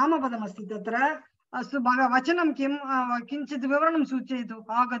नामपदम् अस्ति तत्र. अस्तु, वचनं किं? किञ्चित् विवरणं सूचयतु.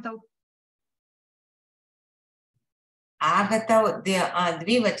 आगतौ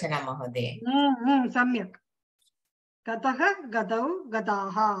द्विवचनं महोदय. सम्यक्. गतः गतौ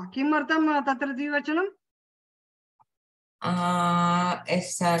गताः. किमर्थं तत्र द्विवचनं?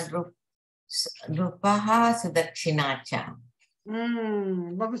 नृपः सुदक्षिणा च.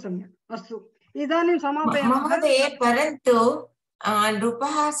 बहु सम्यक्. अस्तु, इदानीं समापयामः महोदय. परन्तु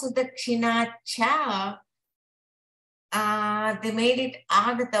नृपः सुदक्षिणा च, they made it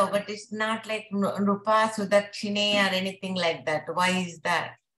agatau, but it's not like nrupa sudakshine or anything like that. Why is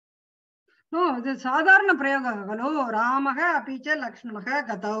that? No, this is sadharana prayoga khalo. Ramah अपि च लक्ष्मणः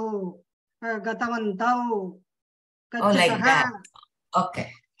गतौ गतवन्तौ गच्छतः. Oh, like that. Okay.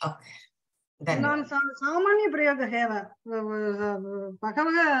 सामान्य प्रयोगः एव.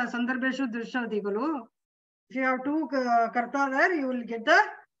 बहवः सन्दर्भेषु दृष्टवती खलु. If you have two karta there, you will get the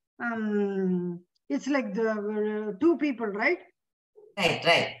it's like the two people, right?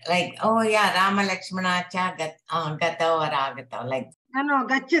 Right. Like, oh yeah, Rama Lakshmana cha gatau or agatau, like. No,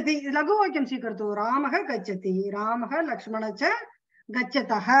 gacchati. Laghuvakyam swikartu. Ramah gacchati. Ramah Lakshmana cha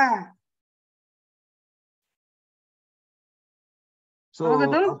gachatah.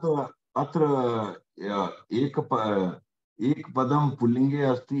 So, अत्र एक पदं पुल्लिङ्गे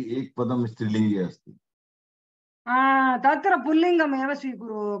अस्ति, एक पदं स्त्रीलिङ्गे अस्ति. तत्र पुल्लिङ्गमेव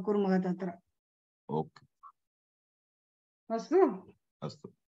स्वीकुर्मः तत्र. ओके, अस्तु.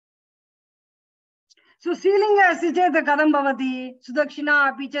 सो स्त्रीलिङ्गे अस्ति चेत् कथं भवति? सुदक्षिणा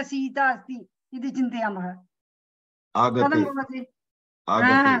अपि च सीता अस्ति इति चिन्तयामः. कथं भवति?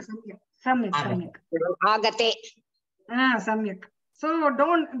 सम्यक्. आगते. सम्यक्. So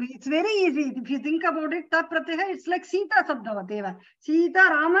don't, it's very easy. If you think about it, tat pratyaya, it's like Sita Sabdavateva. Sita,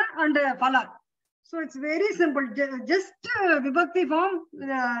 Rama and Phala. So it's very simple. Just vibhakti form,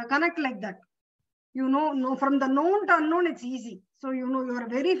 connect like that. You know, from the known to unknown, it's easy. So you know, you are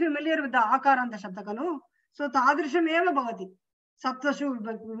very familiar with the akaranta shabdakalu. So tadrisham eva bhavati. Saptashu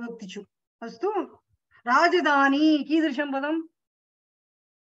vibhaktichu. Astu. Rajdhani, kidrisham padam.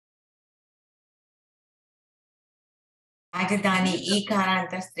 Rajdhani,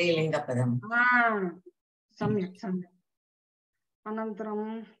 ikaranta strilinga padam. Samyak.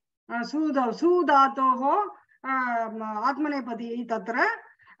 Anantaram. Sudatoho atmanepadi tatra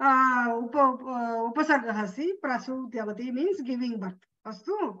upasargahasi prasutyavati means giving birth.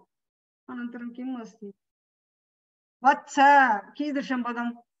 Astu. Anantaram kim asti? Vatsa kidrisham padam.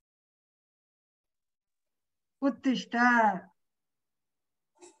 Uttishta.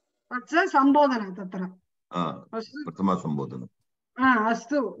 Vatsa sambodhana tatra. प्रथमा संबोधन.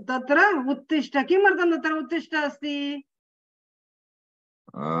 अस्तु तत्र उत्तिष्ठ किमर्थं तत्र उत्तिष्ठ अस्ति?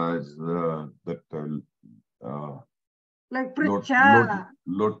 Like pritcha.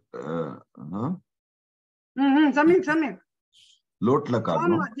 सम्यक् लोट् लकार.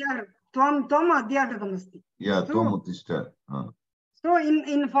 त्वम् अध्यापकम् अस्ति. त्वम् उत्तिष्ठ. So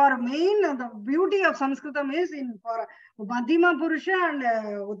in for main, the beauty of Sanskritam is in for Madhyama Purusha and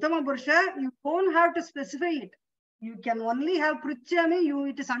Uttama Purusha, you don't have to specify it. You can only have Pritchami,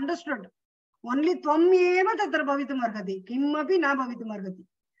 it is understood. Only Tvam eva tatra bhavitum arhati. Kimapi na bhavitum arhati.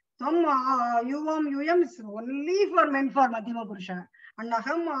 Tvam yuvam yuyam is only meant for Madhyama Purusha. And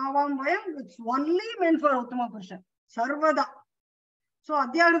aham avam vayam, it's only meant for Uttama Purusha. Sarvada. So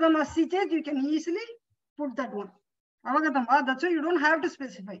Adhyardham asti chet, you can easily put that one. Avagatam, that's why you don't have to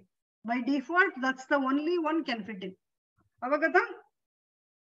specify. By default, that's the only one can fit in. Avagatam?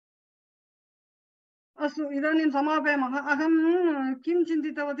 Asu, idanim samapayamah. Aham kim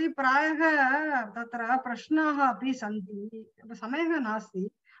chintitavati prayah tatra prashnaha api santi. Samayah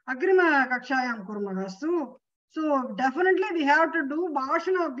nasti. Agrima kakshayam kurmah. Astu. So definitely we have to do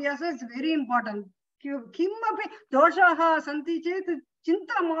bhashana abhyasa. It's very important. Kim api doshaha santi chet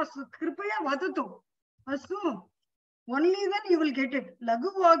chinta mas kripaya vadatu. Astu. Only then you will get it.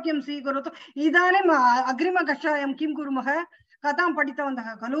 Lagu vakyam sikaroto. Idanim agrima kashayam kim kurmah. Katam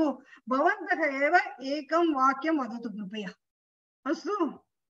paditavantaha kalu. Bhavantaha eva ekam vakyam vadatu kripaya. Astu.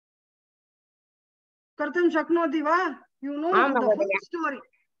 Kartum shaknoti va? You know the full story.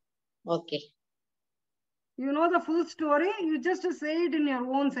 Okay. You know the full story. You just say it in your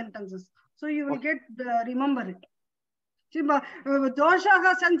own sentences. So you will get remember it.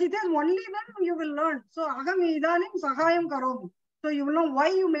 Doshaha sanchite, only then you will learn. So aham idanim sahayam karomi. So you will know why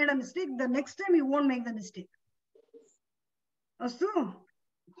you made a mistake. The next time you won't make the mistake. Astu?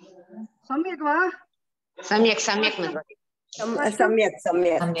 Samyak va? Samyak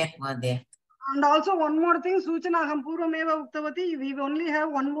Madhya. And also one more thing, Suchana aham purvameva uktavati. We only have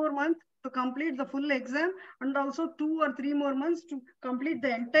 1 more month to complete the full exam and also 2 or 3 more months to complete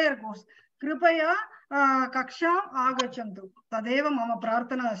the entire course. Kripaya kaksham agachantu. Tadeva mama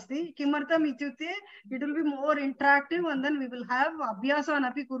prarthana asti. Kimartam ityukte, it will be more interactive and then we will have abhyasa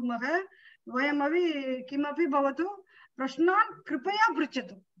api kurmaha. Vayamavi kimapi bhavatu. Prashnan kripaya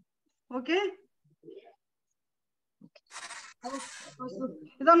pruchatu. Okay?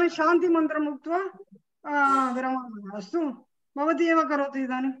 Idani shanti mantra muktva viramana. Astu. Bhavati eva karoti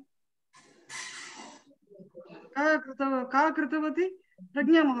idani. Ka kritavati?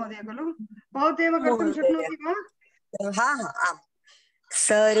 Prajna Mahodaya खलु भवतेव कर्तुं शक्नोति वा? हाँ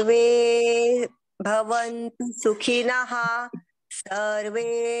सर्वे भवन्तु सुखिनः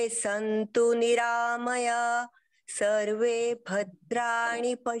सर्वे सन्तु निरामया सर्वे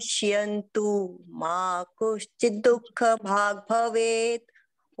भद्राणि पश्यन्तु मा कश्चित् दुःखभाग् भवेत्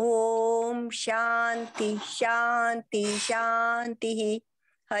ओम शांति शांति शांति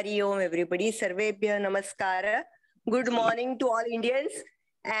हरि ओम एवरीबडी सर्वेभ्यः नमस्कार good morning to all Indians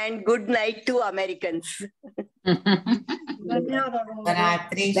and good night to Americans.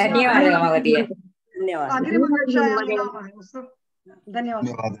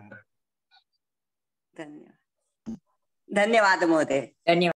 धन्यवाद महोदय.